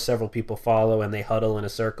 of course, several people follow and they huddle in a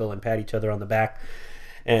circle and pat each other on the back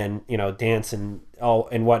and, dance and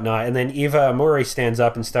whatnot. And then Eva Murray stands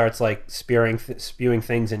up and starts like spewing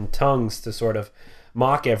things in tongues to sort of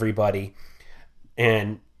mock everybody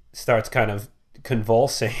and starts kind of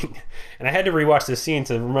convulsing. And I had to rewatch this scene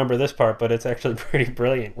to remember this part, but it's actually pretty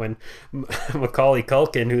brilliant when Macaulay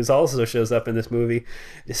Culkin, who also shows up in this movie,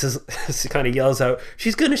 this kind of yells out,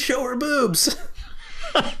 "She's gonna show her boobs."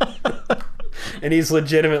 And he's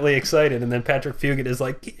legitimately excited, and then Patrick Fugit is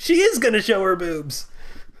like, "She is gonna show her boobs."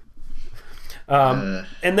 And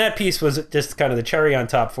that piece was just kind of the cherry on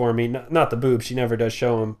top for me. Not the boobs, she never does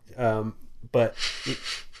show them, but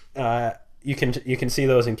you can see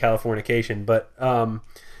those in Californication, but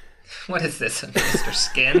what is this, Mr.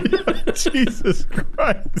 Skin? Jesus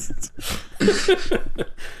Christ!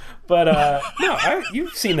 But no,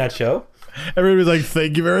 you've seen that show. Everybody's like,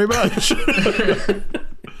 "Thank you very much."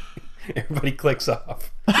 Everybody clicks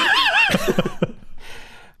off.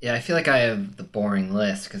 Yeah, I feel like I have the boring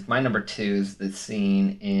list because my number 2 is the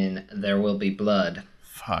scene in There Will Be Blood.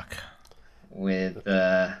 Fuck. With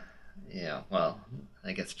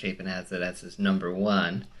I guess Chapin has it as his number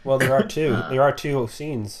 1. Well, there are two. There are two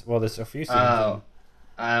scenes. Well, there's a few scenes.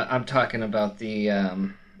 I'm talking about the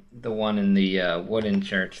The one in the wooden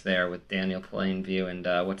church there with Daniel Plainview and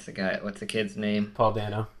what's the kid's name? Paul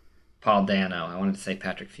Dano. Paul Dano. I wanted to say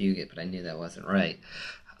Patrick Fugit, but I knew that wasn't right.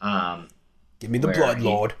 Give me the blood,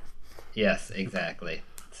 Lord. Yes, exactly.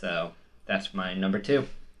 So that's my number 2.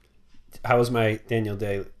 How was my Daniel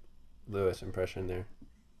Day-Lewis impression there?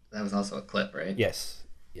 That was also a clip, right? Yes.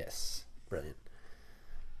 Brilliant.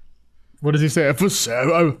 What does he say? I've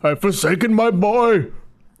forsaken my boy.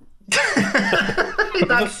 He's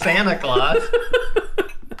not Santa Claus.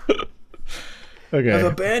 Okay. I've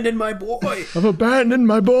abandoned my boy.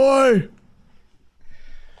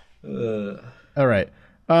 All right.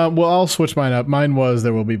 Well, I'll switch mine up. Mine was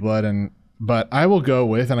There Will Be Blood, but I will go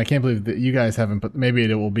with, and I can't believe that you guys haven't put, maybe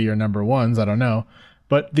it will be your number ones, I don't know,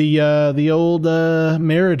 but the old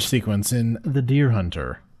marriage sequence in The Deer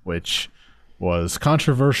Hunter, which was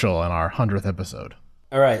controversial in our 100th episode.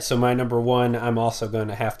 All right, so my number 1, I'm also going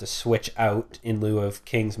to have to switch out in lieu of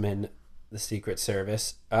Kingsman, The Secret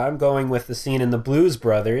Service. I'm going with the scene in The Blues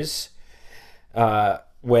Brothers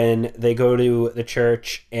when they go to the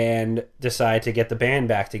church and decide to get the band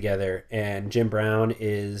back together, and Jim Brown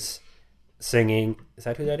is singing. Is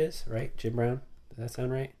that who that is, right? Jim Brown? Does that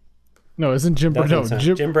sound right? No, isn't Jim Brown? No,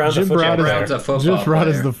 Jim Brown's a football player. Jim Brown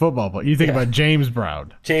is the football player. You think about James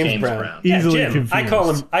Brown. James Brown. Easily Jim. confused. I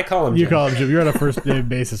call him Jim. You call him Jim. You're on a first name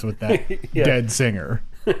basis with that dead singer.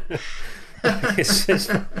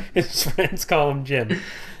 his friends call him Jim.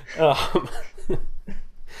 Oh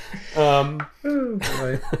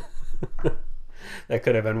boy. That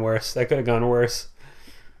could have been worse. That could have gone worse.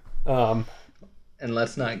 And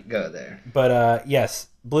let's not go there. But yes,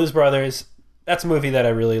 Blues Brothers. That's a movie that I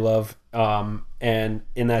really love. And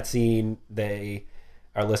in that scene, they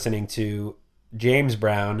are listening to James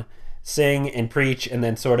Brown sing and preach, and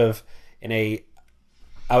then sort of in a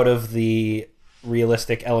out of the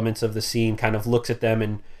realistic elements of the scene, kind of looks at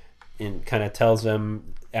them and kind of tells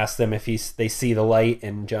them, asks them if they see the light,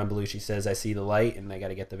 and John Belushi says, "I see the light," and they got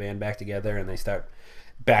to get the band back together, and they start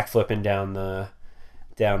backflipping down the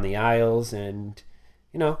aisles, and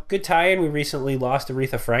good tie-in. We recently lost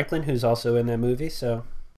Aretha Franklin, who's also in that movie. So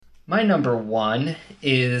my number 1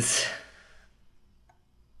 is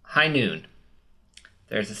High Noon.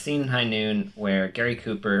 There's a scene in High Noon where Gary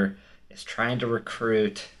Cooper is trying to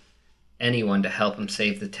recruit anyone to help him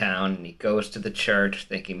save the town, and he goes to the church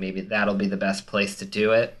thinking maybe that'll be the best place to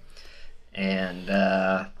do it, and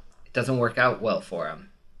it doesn't work out well for him.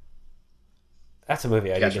 That's a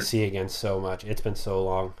movie I need to see again so much. It's been so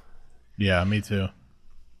long. Yeah, me too.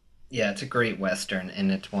 Yeah, it's a great Western,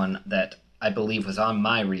 and it's one that I believe was on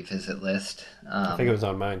my revisit list. I think it was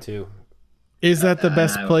on mine too. Is that the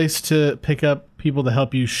best place to pick up people to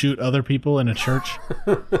help you shoot other people in a church?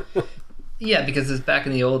 Yeah, because it's back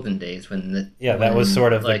in the olden days when that was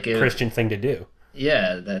sort of like the Christian thing to do.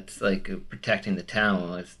 Yeah, that's like protecting the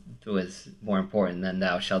town was more important than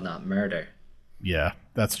thou shalt not murder. Yeah,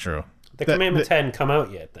 that's true. The commandments hadn't come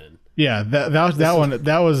out yet then. Yeah,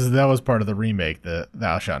 that was part of the remake, the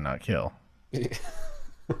thou shalt not kill.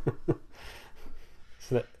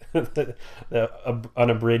 So the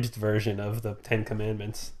unabridged version of the 10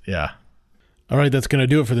 Commandments. Yeah. All right, that's going to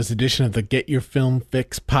do it for this edition of the Get Your Film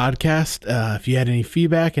Fix podcast. If you had any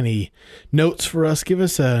feedback, any notes for us, give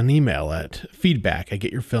us an email at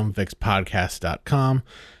feedback@getyourfilmfixpodcast.com.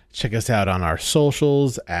 Check us out on our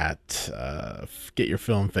socials at Get Your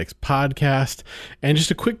Film Fix Podcast. And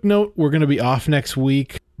just a quick note, we're going to be off next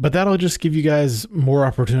week, but that'll just give you guys more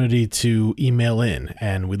opportunity to email in.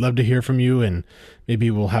 And we'd love to hear from you, and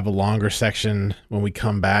maybe we'll have a longer section when we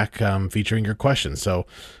come back featuring your questions. So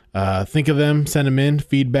think of them, send them in,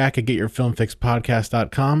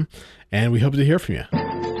 feedback@getyourfilmfixpodcast.com, and we hope to hear from you.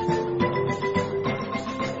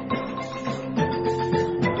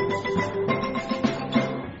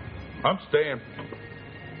 I'm staying.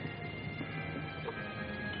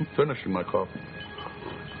 I'm finishing my coffee.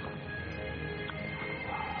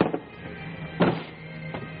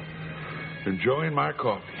 Enjoying my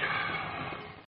coffee.